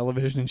any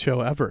television show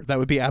ever. That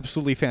would be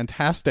absolutely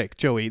fantastic,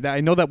 Joey. I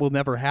know that will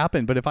never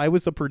happen, but if I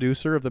was the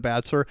producer of The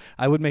Bachelor,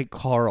 I would make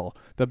Carl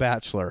the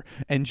Bachelor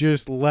and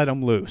just let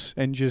him loose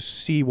and just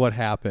see what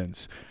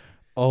happens.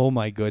 Oh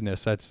my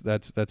goodness,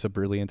 that's a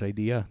brilliant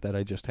idea that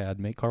I just had.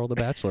 Make Carl the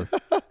Bachelor.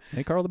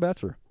 Make Carl the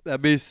Bachelor.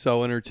 That'd be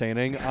so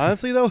entertaining.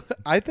 Honestly, though,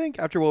 I think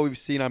after what we've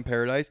seen on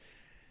Paradise,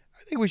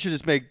 I think we should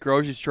just make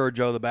Grocery Store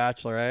Joe the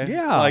Bachelor, eh?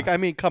 Yeah. Like, I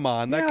mean, come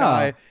on.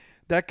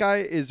 That guy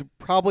is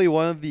probably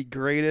one of the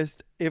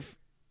greatest, if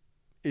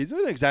is it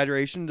an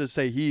exaggeration to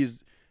say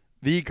he's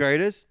the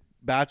greatest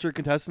Bachelor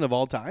contestant of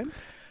all time?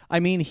 I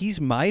mean, he's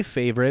my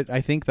favorite,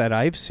 I think, that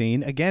I've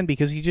seen, again,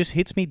 because he just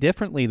hits me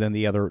differently than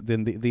the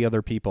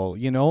other people,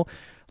 you know?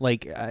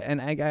 Like,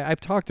 and I've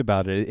talked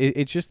about it.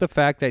 It's just the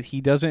fact that he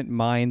doesn't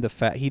mind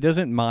he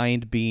doesn't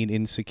mind being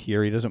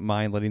insecure. He doesn't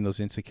mind letting those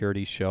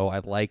insecurities show. I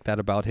like that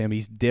about him.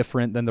 He's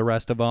different than the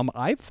rest of them.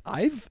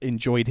 I've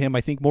enjoyed him,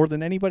 I think, more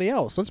than anybody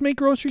else. Let's make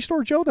Grocery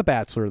Store Joe the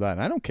Bachelor then.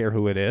 I don't care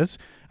who it is.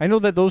 I know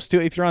that those two,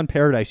 if you're on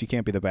Paradise, you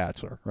can't be the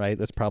Bachelor, right?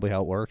 That's probably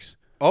how it works.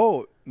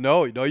 Oh,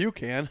 no, you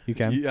can. You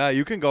can? Yeah,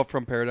 you can go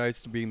from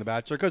Paradise to being the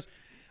Bachelor, because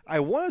I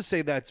want to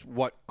say that's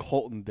what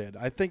Colton did.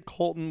 I think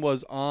Colton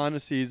was on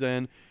a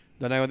season,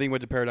 then I think he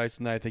went to Paradise,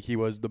 and I think he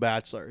was the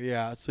Bachelor.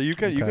 Yeah, so you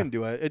can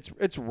do it.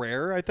 It's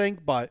rare, I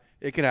think, but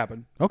it can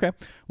happen. Okay.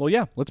 Well,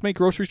 yeah, let's make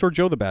Grocery Store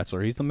Joe the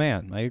Bachelor. He's the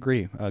man. I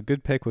agree.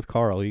 Good pick with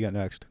Carl. You got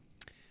next.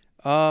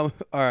 All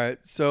right,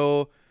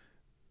 so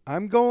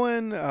I'm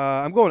going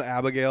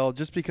Abigail,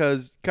 just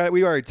because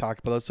we already talked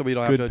about this, so we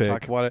don't have to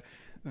talk about it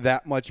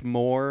that much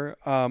more.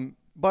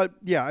 But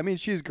yeah, I mean,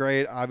 she's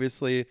great,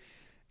 obviously,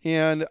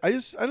 and I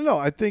don't know.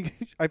 I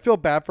think I feel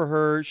bad for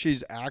her.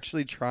 She's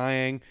actually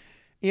trying,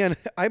 and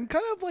I'm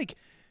kind of like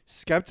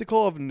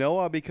skeptical of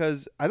Noah,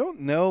 because I don't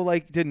know.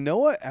 Like, did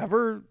Noah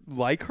ever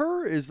like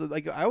her? Is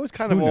like, I was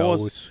kind of Who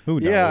almost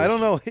knows? Yeah, I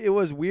don't know. It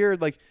was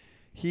weird. Like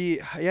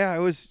it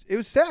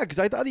was sad, because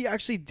I thought he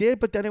actually did,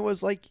 but then it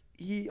was like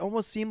he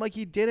almost seemed like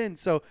he didn't.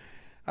 So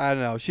I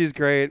don't know. She's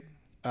great.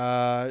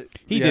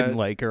 He didn't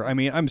like her. I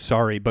mean, I'm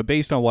sorry, but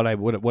based on what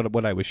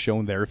I was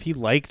shown there, if he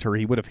liked her,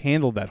 he would have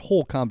handled that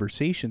whole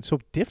conversation so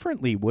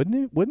differently,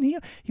 wouldn't he?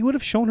 He would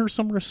have shown her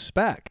some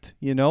respect,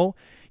 you know?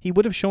 He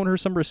would have shown her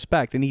some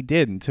respect, and he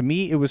didn't. To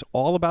me, it was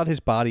all about his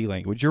body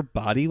language. Your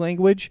body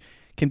language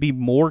can be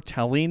more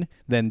telling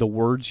than the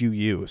words you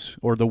use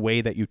or the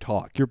way that you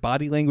talk. Your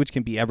body language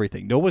can be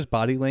everything. Noah's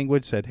body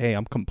language said, hey,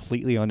 I'm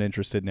completely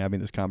uninterested in having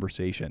this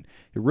conversation.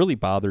 It really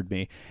bothered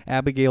me.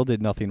 Abigail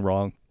did nothing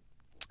wrong.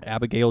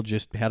 Abigail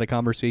just had a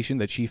conversation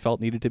that she felt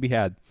needed to be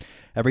had.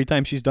 Every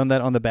time she's done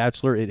that on The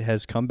Bachelor, it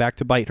has come back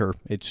to bite her.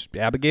 It's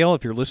Abigail,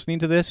 if you're listening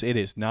to this, it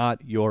is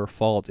not your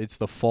fault. It's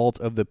the fault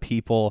of the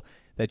people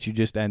that you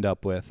just end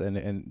up with,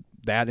 and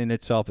that in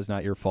itself is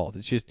not your fault.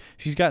 It's just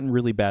she's gotten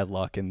really bad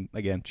luck, and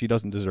again, she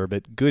doesn't deserve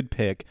it. Good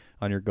pick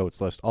on your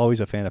GOATs list. Always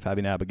a fan of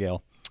having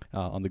Abigail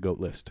on the GOAT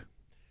list.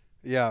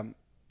 Yeah.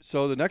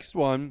 So the next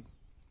one,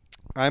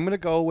 I'm going to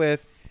go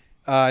with,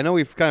 I know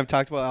we've kind of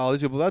talked about all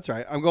these people. That's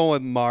right. I'm going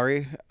with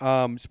Mari.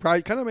 Kind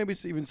of maybe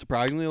even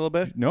surprisingly a little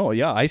bit. No,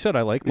 yeah, I said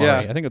I like Mari.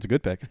 Yeah. I think it's a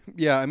good pick.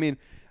 Yeah, I mean,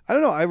 I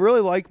don't know. I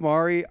really like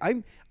Mari.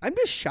 I'm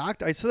just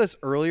shocked. I said this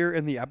earlier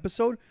in the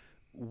episode.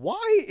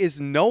 Why is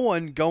no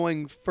one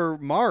going for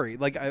Mari?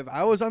 Like, if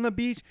I was on the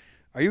beach,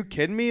 are you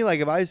kidding me?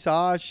 Like, if I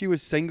saw she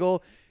was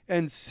single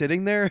and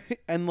sitting there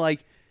and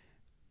like,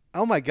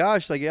 oh my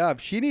gosh, like, yeah,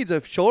 if she needs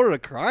a shoulder to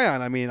cry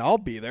on, I mean, I'll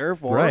be there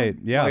for her. Right,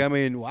 yeah. Like, I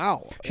mean,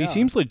 wow. She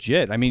seems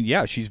legit. I mean,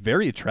 yeah, she's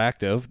very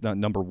attractive,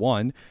 number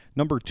one.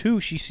 Number two,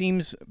 she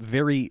seems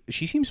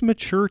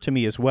mature to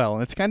me as well.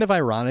 And it's kind of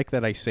ironic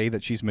that I say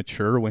that she's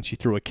mature when she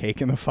threw a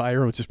cake in the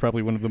fire, which is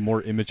probably one of the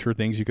more immature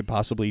things you could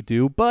possibly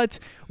do. But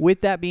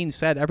with that being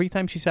said, every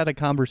time she's had a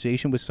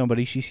conversation with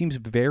somebody, she seems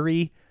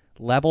very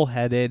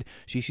level-headed.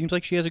 She seems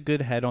like she has a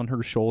good head on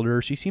her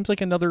shoulder. She seems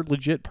like another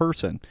legit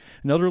person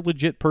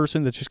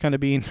that's just kind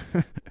of being,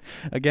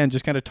 again,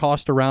 just kind of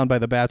tossed around by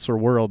the Bachelor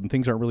world, and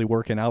things aren't really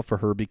working out for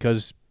her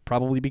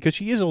probably because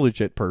she is a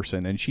legit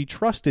person, and she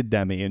trusted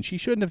Demi, and she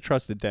shouldn't have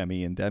trusted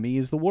Demi, and Demi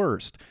is the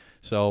worst.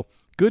 So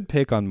Good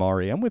pick on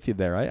Mari. I'm with you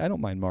there. I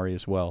don't mind Mari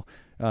as well.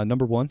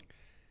 Number 1.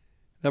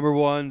 Number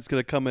 1 is going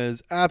to come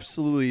as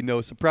absolutely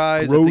no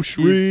surprise.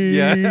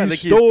 Grocery I think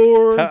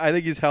store. I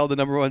think he's held the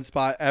number 1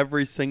 spot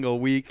every single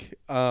week.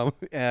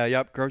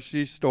 Yep,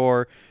 grocery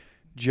store,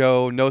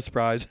 Joe, no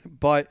surprise.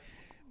 But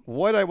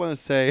what I want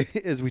to say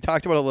is we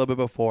talked about it a little bit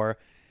before.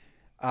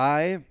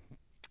 I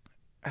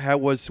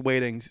was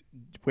waiting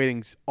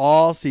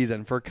all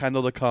season for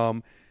Kendall to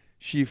come.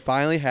 She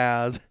finally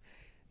has,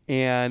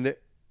 and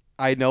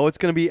I know it's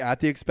going to be at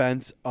the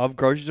expense of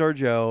Grocery Store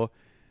Joe.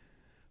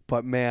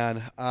 But,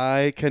 man,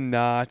 I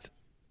cannot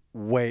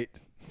wait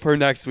for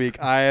next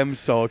week. I am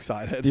so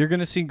excited. You're going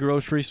to see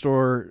Grocery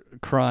Store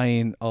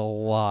crying a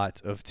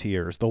lot of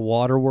tears. The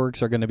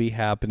waterworks are going to be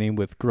happening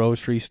with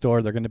Grocery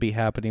Store. They're going to be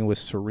happening with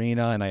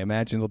Serena, and I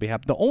imagine they'll be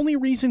happening. The only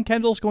reason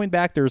Kendall's going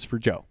back there is for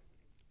Joe,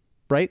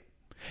 right?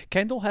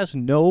 Kendall has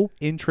no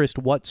interest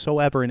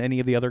whatsoever in any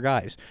of the other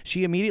guys.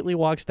 She immediately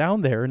walks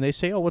down there and they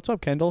say, "Oh, what's up,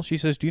 Kendall?" She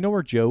says, "Do you know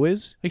where Joe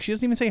is?" Like, she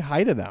doesn't even say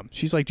hi to them.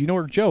 She's like, "Do you know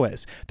where Joe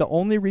is?" The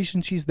only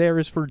reason she's there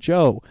is for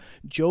Joe.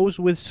 Joe's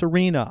with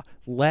Serena.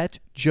 Let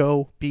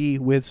Joe be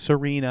with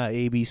Serena,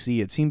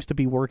 ABC. It seems to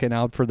be working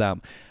out for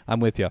them. I'm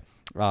with you.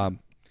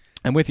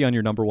 I'm with you on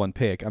your number 1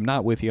 pick. I'm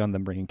not with you on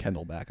them bringing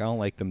Kendall back. I don't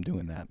like them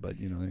doing that, but,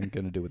 they're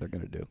going to do what they're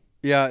going to do.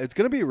 Yeah, it's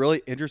going to be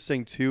really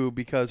interesting, too,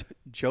 because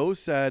Joe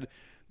said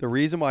the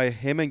reason why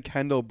him and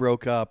Kendall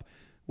broke up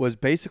was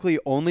basically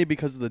only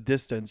because of the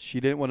distance. She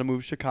didn't want to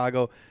move to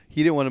Chicago.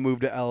 He didn't want to move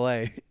to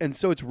L.A. And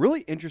so it's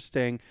really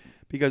interesting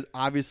because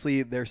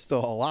obviously there's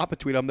still a lot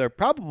between them. They're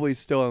probably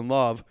still in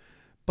love.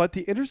 But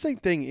the interesting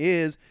thing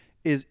is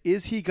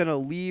he going to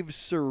leave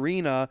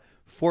Serena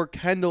for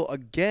Kendall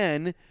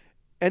again?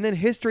 And then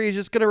history is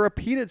just going to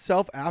repeat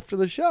itself after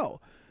the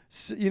show.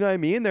 So, you know what I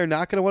mean? They're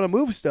not going to want to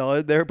move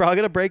still. They're probably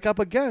going to break up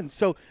again.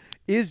 So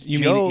is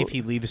You Joe, mean if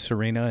he leaves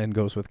Serena and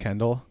goes with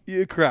Kendall?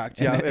 Yeah,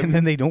 correct. Yeah. And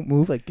then they don't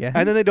move again?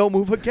 And then they don't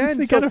move again.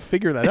 They So- got to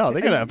figure that out.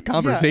 They got to have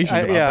conversations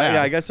about that.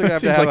 Yeah, I guess they're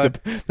going to have Seems to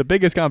have like the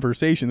biggest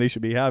conversation they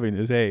should be having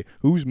is, hey,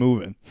 who's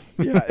moving?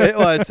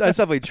 that's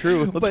definitely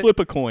true. Let's flip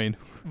a coin.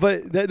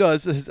 But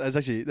that's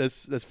actually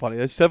that's funny.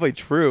 That's definitely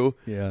true.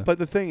 Yeah. But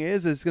the thing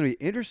is, it's going to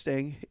be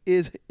interesting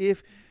is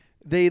if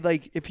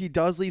he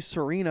does leave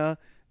Serena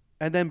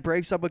and then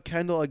breaks up with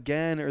Kendall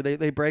again, or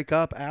they break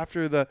up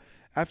after the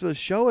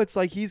show, it's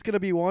like he's going to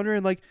be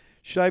wondering, like,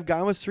 should I have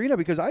gone with Serena?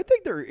 Because I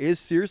think there is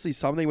seriously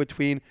something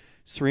between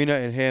Serena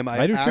and him.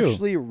 I do too.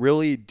 actually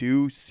really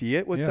do see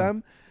it with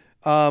them.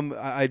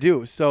 I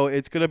do. So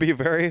it's going to be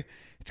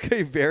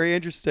very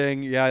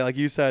interesting. Yeah, like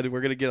you said,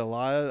 we're going to get a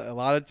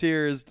lot of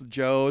tears.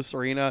 Joe,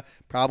 Serena,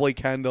 probably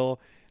Kendall.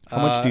 How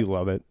much do you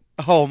love it?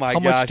 Oh my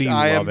gosh! much do you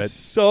I love am it?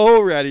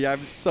 so ready.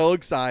 I'm so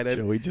excited.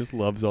 Joey just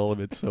loves all of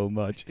it so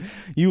much.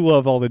 You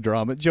love all the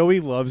drama. Joey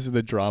loves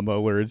the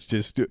drama where it's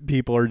just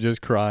people are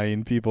just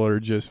crying. People are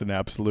just an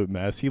absolute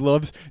mess.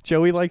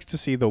 Joey likes to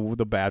see the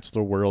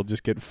Bachelor world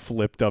just get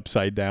flipped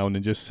upside down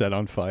and just set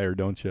on fire,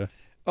 don't you?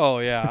 Oh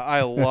yeah,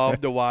 I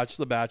love to watch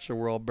the Bachelor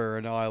world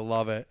burn. Oh, I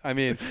love it. I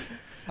mean,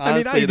 I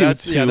honestly, do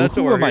that's, too. Yeah, that's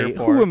who what am we're I? here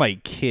for. Who am I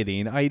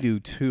kidding? I do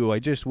too. I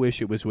just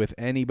wish it was with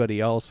anybody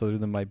else other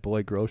than my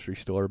boy Grocery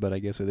Store, but I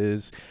guess it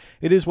is.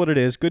 It is what it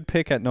is. Good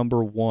pick at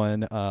number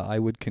 1. I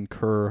would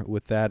concur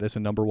with that as a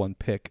number 1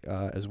 pick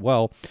as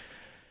well.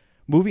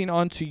 Moving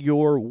on to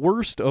your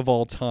worst of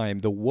all time,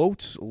 the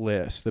Woats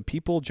list, the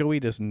people Joey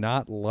does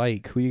not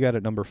like. Who you got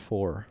at number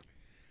 4?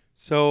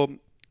 So,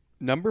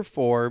 number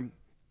 4,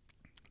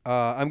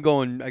 I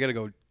gotta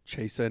go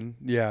Chasen.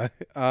 Yeah.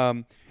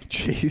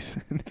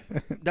 Jason.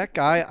 That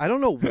guy, I don't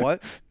know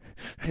what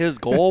his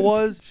goal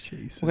was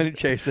Jason. when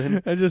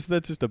Chasen.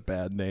 That's just a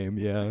bad name.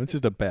 Yeah, it's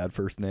just a bad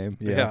first name.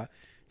 Yeah.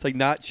 It's like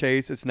not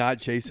Chase, it's not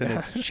Jason,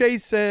 it's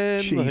Chasen.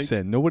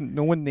 Chasen. No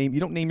one name. You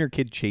don't name your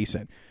kid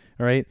Chasen.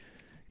 All right.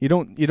 You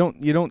don't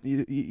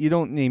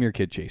name your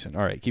kid Chasen.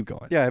 All right, keep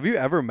going. Yeah, have you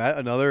ever met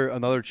another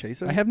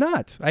Chasen? I have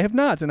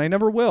not, and I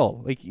never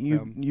will. Like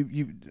you.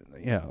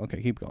 Yeah.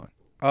 Okay, keep going.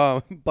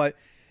 But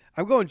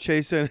I'm going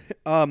Chasen.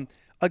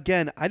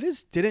 Again, I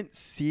just didn't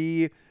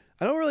see.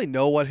 I don't really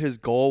know what his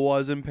goal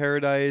was in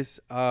Paradise.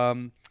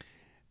 I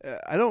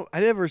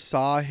never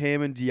saw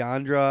him and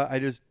Deandra. I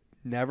just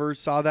never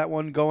saw that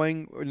one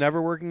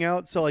never working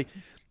out. So like,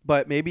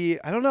 but maybe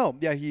I don't know.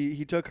 Yeah,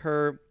 he took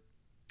her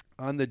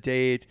on the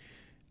date.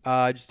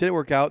 Just didn't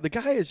work out. The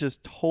guy is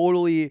just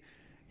totally.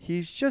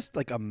 He's just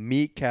like a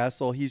meat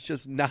castle. He's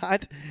just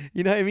not.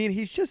 You know what I mean?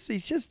 He's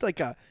just like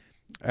a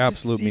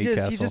absolute meat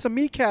castle. He's just a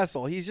meat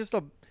castle. He's just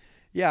a.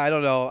 Yeah, I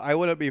don't know. I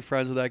wouldn't be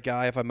friends with that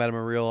guy if I met him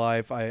in real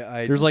life.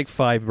 There's like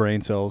 5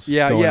 brain cells.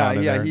 Yeah, going yeah, on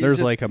in yeah. there.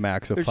 There's like a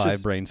max of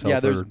 5 brain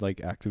cells that are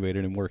like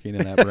activated and working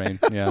in that brain.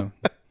 Yeah.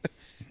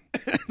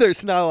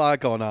 There's not a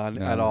lot going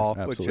on at all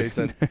with absolutely.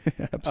 Chasen.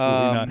 Absolutely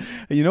not.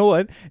 You know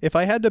what? If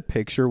I had to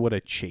picture what a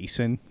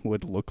Chasen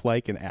would look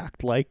like and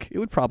act like, it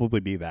would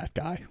probably be that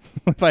guy.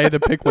 If I had to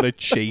pick what a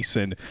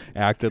Chasen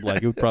acted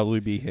like, it would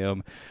probably be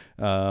him.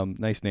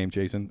 Nice name,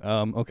 Jason.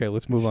 Okay,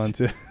 let's move on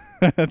to.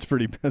 That's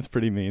pretty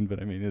mean,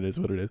 but I mean it is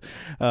what it is.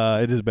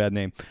 It is a bad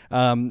name.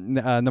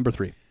 Number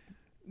 3.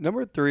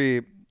 Number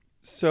 3.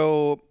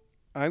 So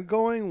I'm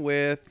going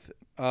with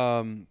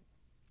I'm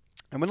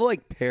gonna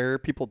like pair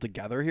people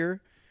together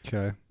here.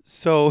 Okay.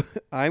 So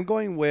I'm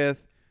going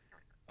with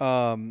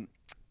I'm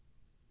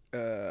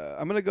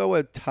gonna go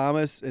with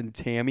Thomas and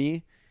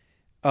Tammy.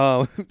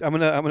 I'm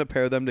gonna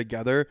pair them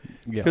together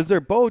because they're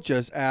both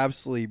just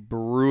absolutely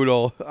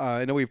brutal.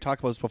 I know we've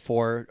talked about this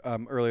before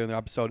earlier in the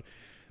episode,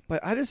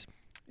 but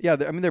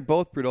they're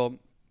both brutal.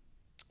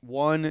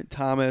 One,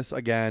 Thomas,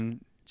 again,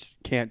 just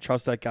can't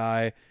trust that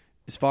guy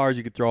as far as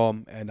you could throw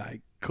him, and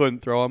I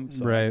couldn't throw him,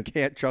 so I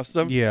can't trust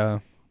him. Yeah.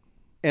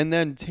 And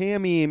then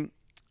Tammy,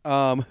 we've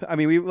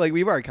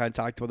already kind of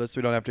talked about this, so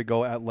we don't have to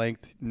go at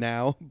length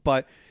now.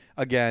 But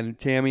again,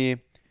 Tammy,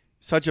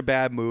 such a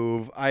bad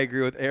move. I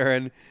agree with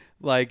Aaron.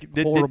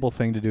 Horrible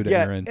thing to do to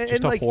Aaron.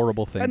 Just a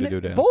horrible thing to do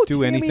to him.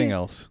 Do anything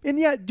else.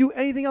 And do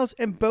anything else.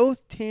 And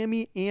both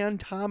Tammy and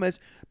Thomas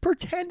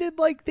pretended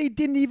like they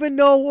didn't even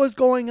know what was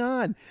going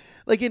on.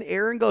 And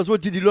Aaron goes,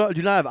 "What, did you not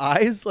have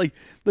eyes?"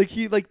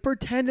 He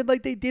pretended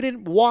like they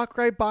didn't walk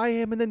right by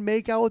him and then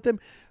make out with him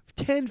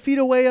 10 feet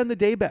away on the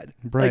daybed.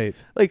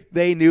 Right.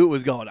 They knew it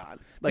was going on.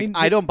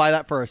 I don't buy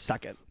that for a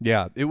second.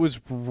 Yeah, it was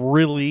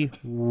really,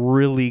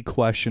 really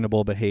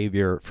questionable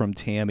behavior from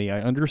Tammy. I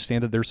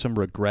understand that there's some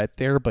regret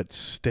there, but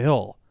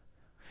still,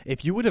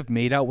 if you would have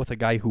made out with a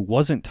guy who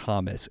wasn't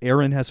Thomas,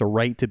 Aaron has a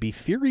right to be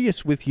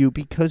furious with you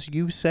because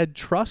you said,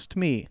 "Trust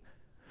me."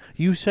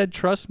 You said,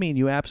 "Trust me," and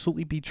you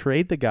absolutely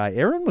betrayed the guy.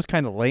 Aaron was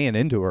kind of laying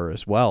into her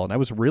as well, and I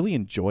was really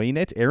enjoying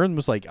it. Aaron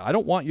was like, "I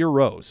don't want your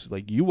rose.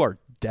 You are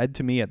dead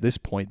to me at this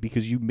point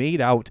because you made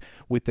out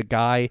with the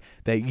guy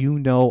that you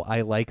know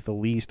I like the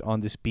least on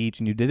this beach,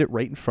 and you did it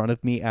right in front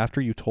of me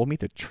after you told me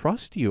to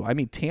trust you." I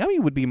mean, Tammy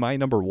would be my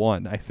number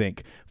 1, I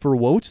think. For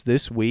Wotes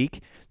this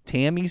week,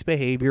 Tammy's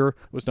behavior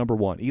was number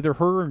 1. Either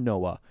her or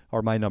Noah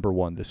are my number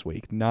 1 this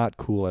week. Not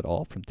cool at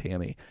all from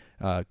Tammy.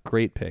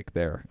 Great pick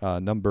there.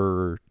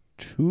 Number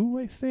 2,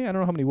 I think. I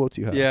don't know how many Wotes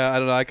you have. Yeah, I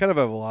don't know. I kind of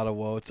have a lot of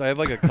Wotes. I have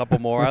a couple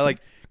more. I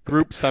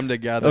group some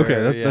together.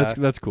 Okay,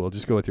 that's cool.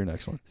 Just go with your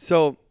next one.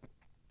 So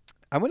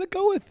I'm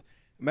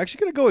actually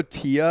gonna go with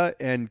Tia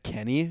and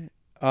Kenny.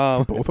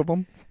 Both of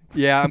them.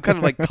 Yeah, I'm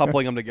kind of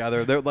coupling them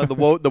together. They're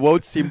the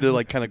Wotes seem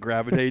to kind of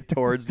gravitate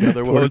towards the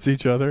other towards Wotes.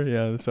 each other.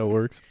 Yeah, that's how it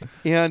works.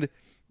 And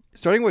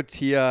starting with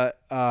Tia,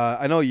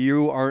 I know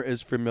you aren't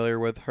as familiar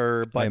with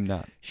her, but I am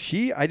not.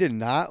 I did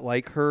not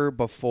like her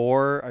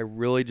before. I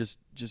really just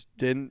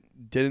didn't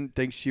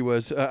think she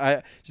was.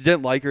 I just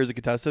didn't like her as a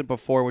contestant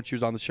before when she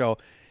was on the show.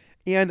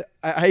 And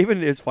I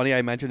even, it's funny,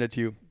 I mentioned it to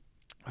you.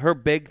 Her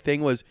big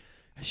thing was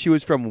she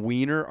was from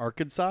Weiner,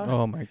 Arkansas.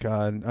 Oh my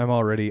God, I'm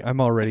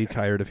already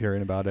tired of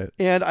hearing about it.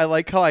 And I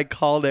like how I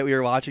called it. We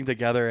were watching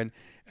together,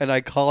 and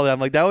I called it. I'm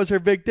like, that was her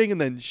big thing. And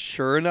then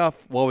sure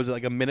enough, what was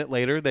it, a minute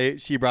later,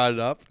 she brought it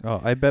up.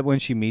 Oh, I bet when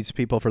she meets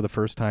people for the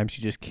first time,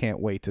 she just can't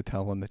wait to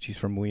tell them that she's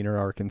from Weiner,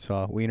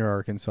 Arkansas. Weiner,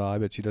 Arkansas. I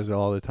bet she does it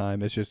all the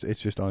time. It's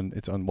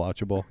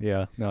unwatchable.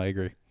 Yeah, no, I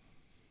agree.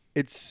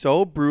 It's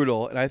so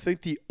brutal, and I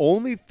think the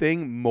only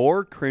thing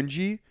more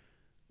cringy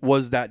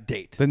was that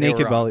date. The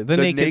naked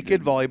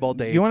volleyball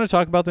date. You want to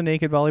talk about the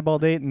naked volleyball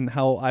date and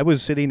how I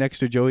was sitting next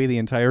to Joey the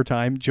entire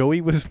time?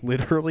 Joey was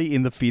literally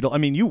in the fetal. I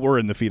mean, you were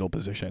in the fetal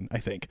position, I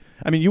think.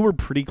 I mean, you were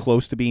pretty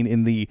close to being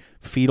in the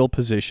fetal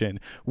position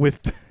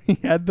with he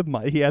had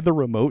the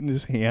remote in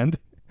his hand.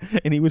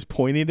 And he was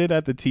pointing it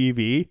at the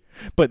TV,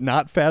 but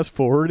not fast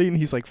forwarding.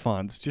 He's like,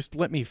 "Fonz, just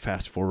let me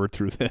fast forward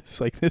through this.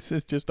 This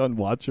is just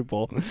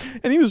unwatchable."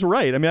 And he was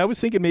right. I mean, I was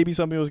thinking maybe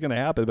something was going to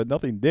happen, but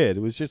nothing did. It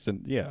was just,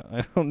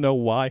 I don't know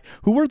why.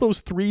 Who were those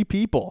 3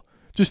 people?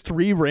 Just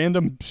 3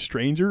 random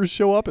strangers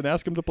show up and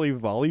ask him to play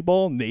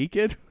volleyball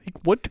naked?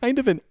 What kind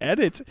of an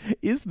edit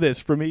is this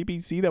from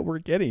ABC that we're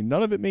getting?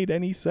 None of it made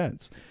any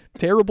sense.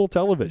 Terrible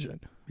television.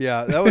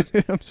 Yeah, that was...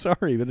 I'm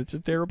sorry, but it's a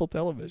terrible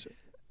television.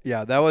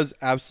 Yeah, that was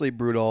absolutely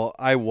brutal.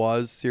 I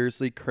was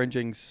seriously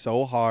cringing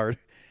so hard.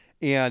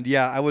 And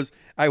yeah, I was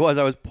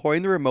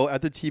pointing the remote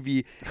at the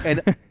TV, and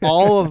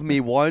all of me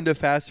wanted to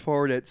fast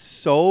forward it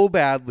so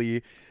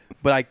badly,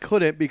 but I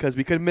couldn't because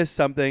we could miss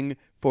something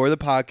for the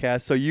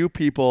podcast. So you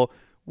people,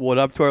 what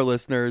up to our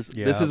listeners?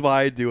 Yeah. This is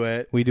why I do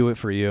it. We do it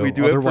for you. We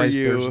do Otherwise, it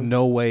for you. There's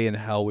no way in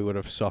hell we would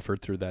have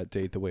suffered through that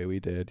date the way we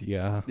did.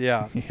 Yeah.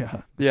 Yeah.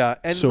 Yeah. Yeah.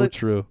 And so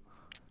true.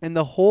 And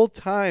the whole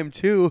time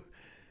too,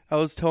 I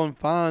was telling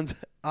Fonz,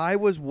 I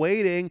was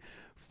waiting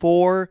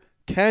for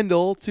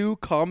Kendall to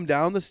come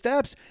down the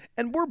steps,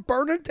 and we're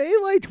burning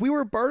daylight. We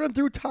were burning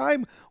through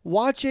time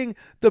watching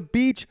the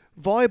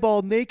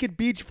naked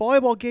beach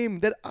volleyball game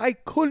that I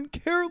couldn't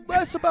care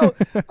less about.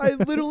 I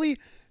literally,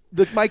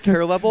 my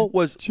care level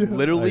was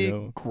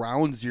literally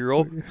ground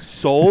zero,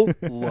 so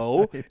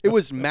low. It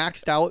was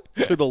maxed out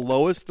to the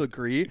lowest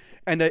degree,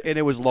 and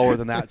it was lower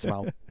than that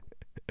somehow.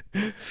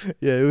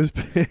 Yeah,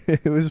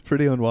 it was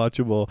pretty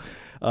unwatchable.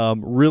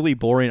 Really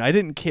boring. I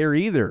didn't care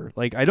either.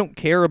 Like, I don't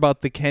care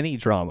about the Kenny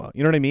drama.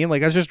 You know what I mean?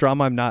 Like, that's just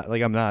drama I'm not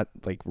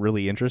like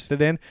really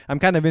interested in. I'm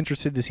kind of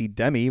interested to see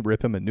Demi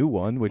rip him a new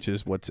one, which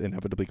is what's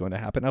inevitably going to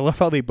happen. I love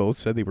how they both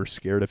said they were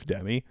scared of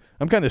Demi.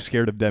 I'm kind of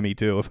scared of Demi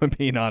too, if I'm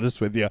being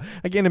honest with you.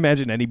 I can't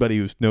imagine anybody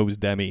who knows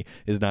Demi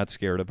is not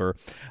scared of her.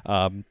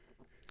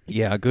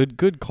 Yeah,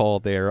 good call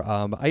there.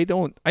 I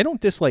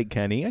don't dislike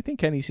Kenny. I think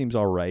Kenny seems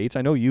all right.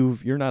 I know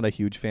you're not a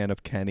huge fan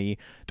of Kenny.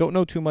 Don't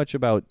know too much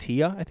about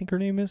Tia. I think her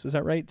name is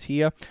that right?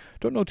 Tia.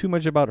 Don't know too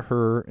much about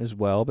her as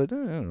well, but I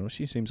don't know.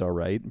 She seems all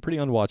right. Pretty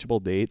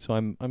unwatchable date. So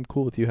I'm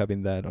cool with you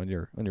having that on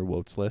your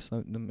Wotes list.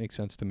 That makes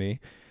sense to me.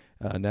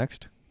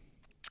 Next.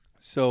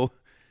 So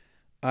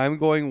I'm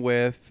going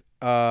with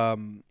I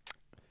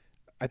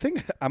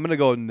think I'm gonna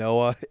go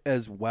Noah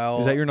as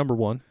well. Is that your number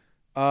one?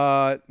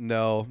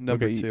 No,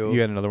 number okay, two. You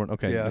got another one.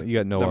 Okay, yeah, you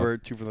got Noah. Number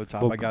two from the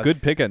top. Well, I guess.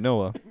 Good pick at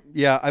Noah.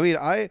 Yeah, I mean,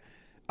 I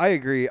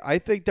agree. I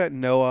think that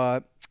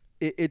Noah.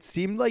 It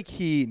seemed like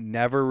he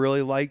never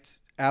really liked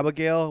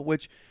Abigail,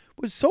 which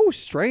was so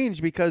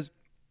strange because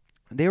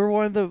they were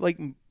one of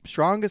the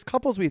strongest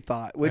couples we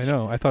thought. Which I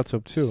know. I thought so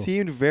too.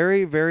 Seemed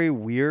very, very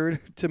weird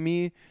to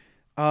me.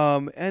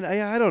 And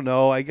I don't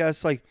know. I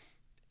guess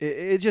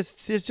it's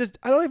just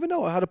I don't even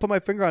know how to put my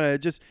finger on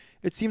it.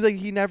 It seems like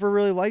he never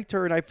really liked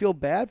her, and I feel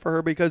bad for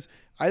her because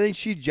I think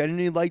she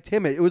genuinely liked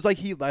him. It was like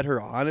he led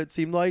her on. It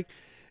seemed like,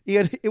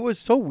 and it was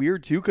so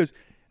weird too because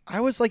I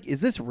was like,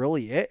 "Is this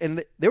really it?"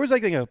 And there was a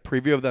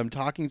preview of them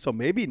talking, so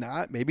maybe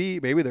not. Maybe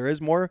there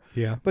is more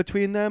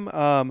between them.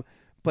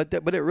 But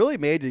it really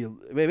made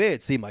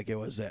it seem like it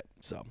was it.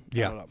 So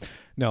yeah, I don't know.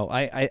 No,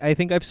 I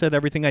think I've said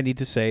everything I need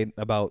to say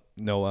about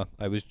Noah.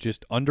 I was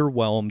just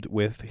underwhelmed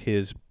with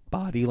his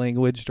body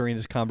language during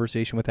his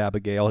conversation with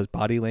Abigail. His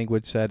body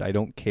language said, I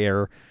don't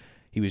care.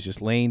 He was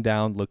just laying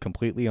down, looked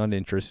completely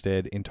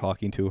uninterested in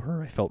talking to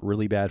her. I felt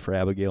really bad for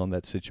Abigail in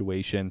that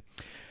situation.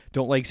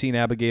 Don't like seeing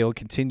Abigail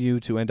continue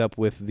to end up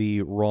with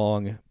the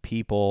wrong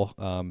people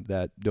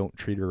that don't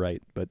treat her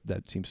right, but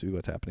that seems to be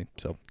what's happening.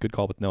 So good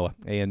call with Noah.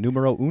 And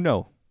numero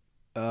uno.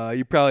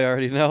 You probably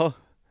already know.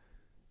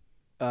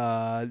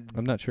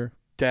 I'm not sure.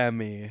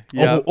 Demi.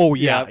 Yep.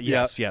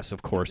 Yes, yes,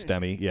 of course,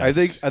 Demi.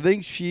 Yes. I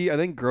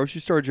think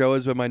Grocery Store Joe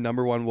has been my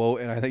number one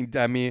vote, and I think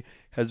Demi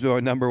has been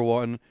my number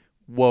one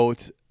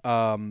vote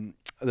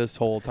this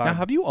whole time. Now,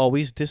 have you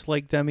always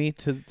disliked Demi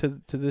to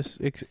this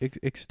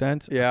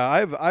extent? Yeah,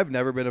 I've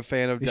never been a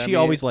fan of Demi. Is she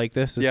always like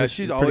this? Is this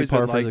she's always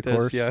been like this.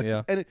 Course?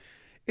 Yeah. And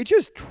it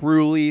just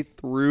truly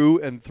through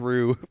and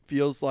through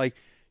feels like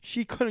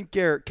she couldn't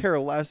care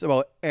less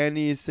about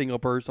any single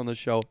person on the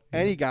show,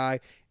 any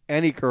guy,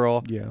 any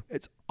girl. Yeah.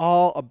 It's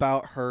all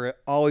about her. It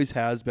always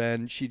has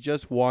been. She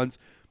just wants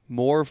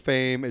more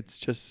fame. It's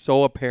just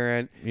so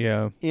apparent.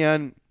 Yeah.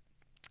 And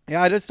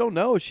I just don't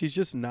know. She's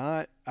just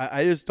not.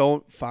 I just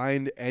don't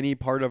find any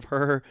part of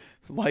her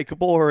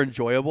likable or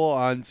enjoyable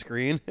on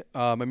screen.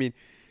 I mean,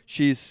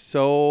 she's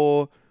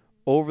so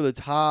over the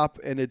top,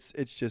 and it's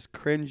just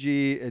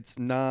cringy. It's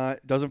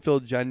not, doesn't feel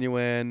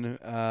genuine.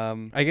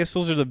 I guess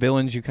those are the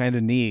villains you kind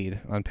of need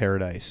on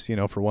Paradise. You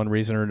know, for one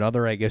reason or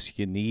another, I guess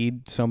you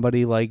need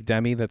somebody like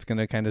Demi that's going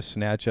to kind of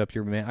snatch up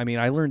your man. I mean,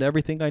 I learned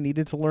everything I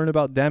needed to learn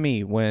about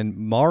Demi when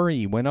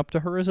Mari went up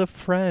to her as a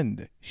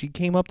friend. She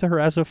came up to her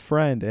as a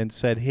friend and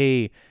said,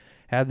 hey,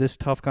 had this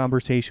tough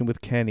conversation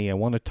with Kenny. I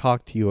want to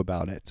talk to you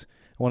about it.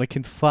 I want to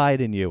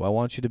confide in you. I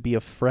want you to be a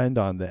friend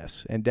on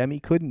this. And Demi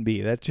couldn't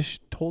be. That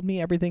just told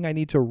me everything I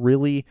need to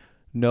really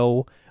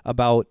know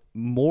about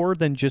more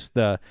than just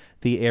the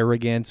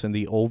arrogance and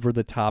the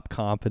over-the-top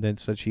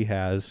confidence that she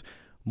has.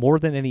 More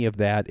than any of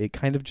that, it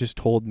kind of just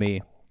told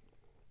me...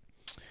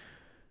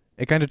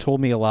 It kind of told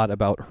me a lot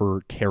about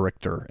her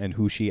character and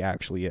who she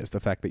actually is.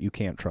 The fact that you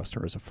can't trust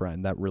her as a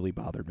friend, that really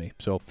bothered me.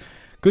 So,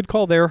 good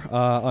call there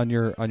on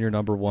your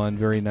number one.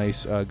 Very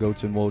nice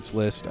Goats and Wotes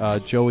list.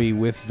 Joey,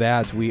 with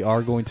that, we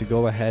are going to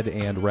go ahead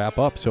and wrap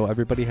up. So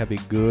everybody have a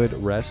good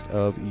rest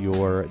of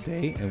your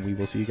day, and we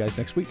will see you guys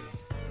next week.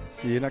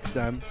 See you next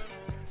time.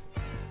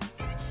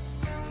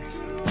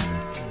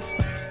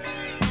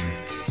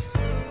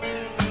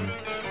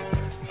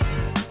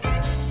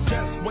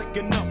 Just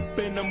waking up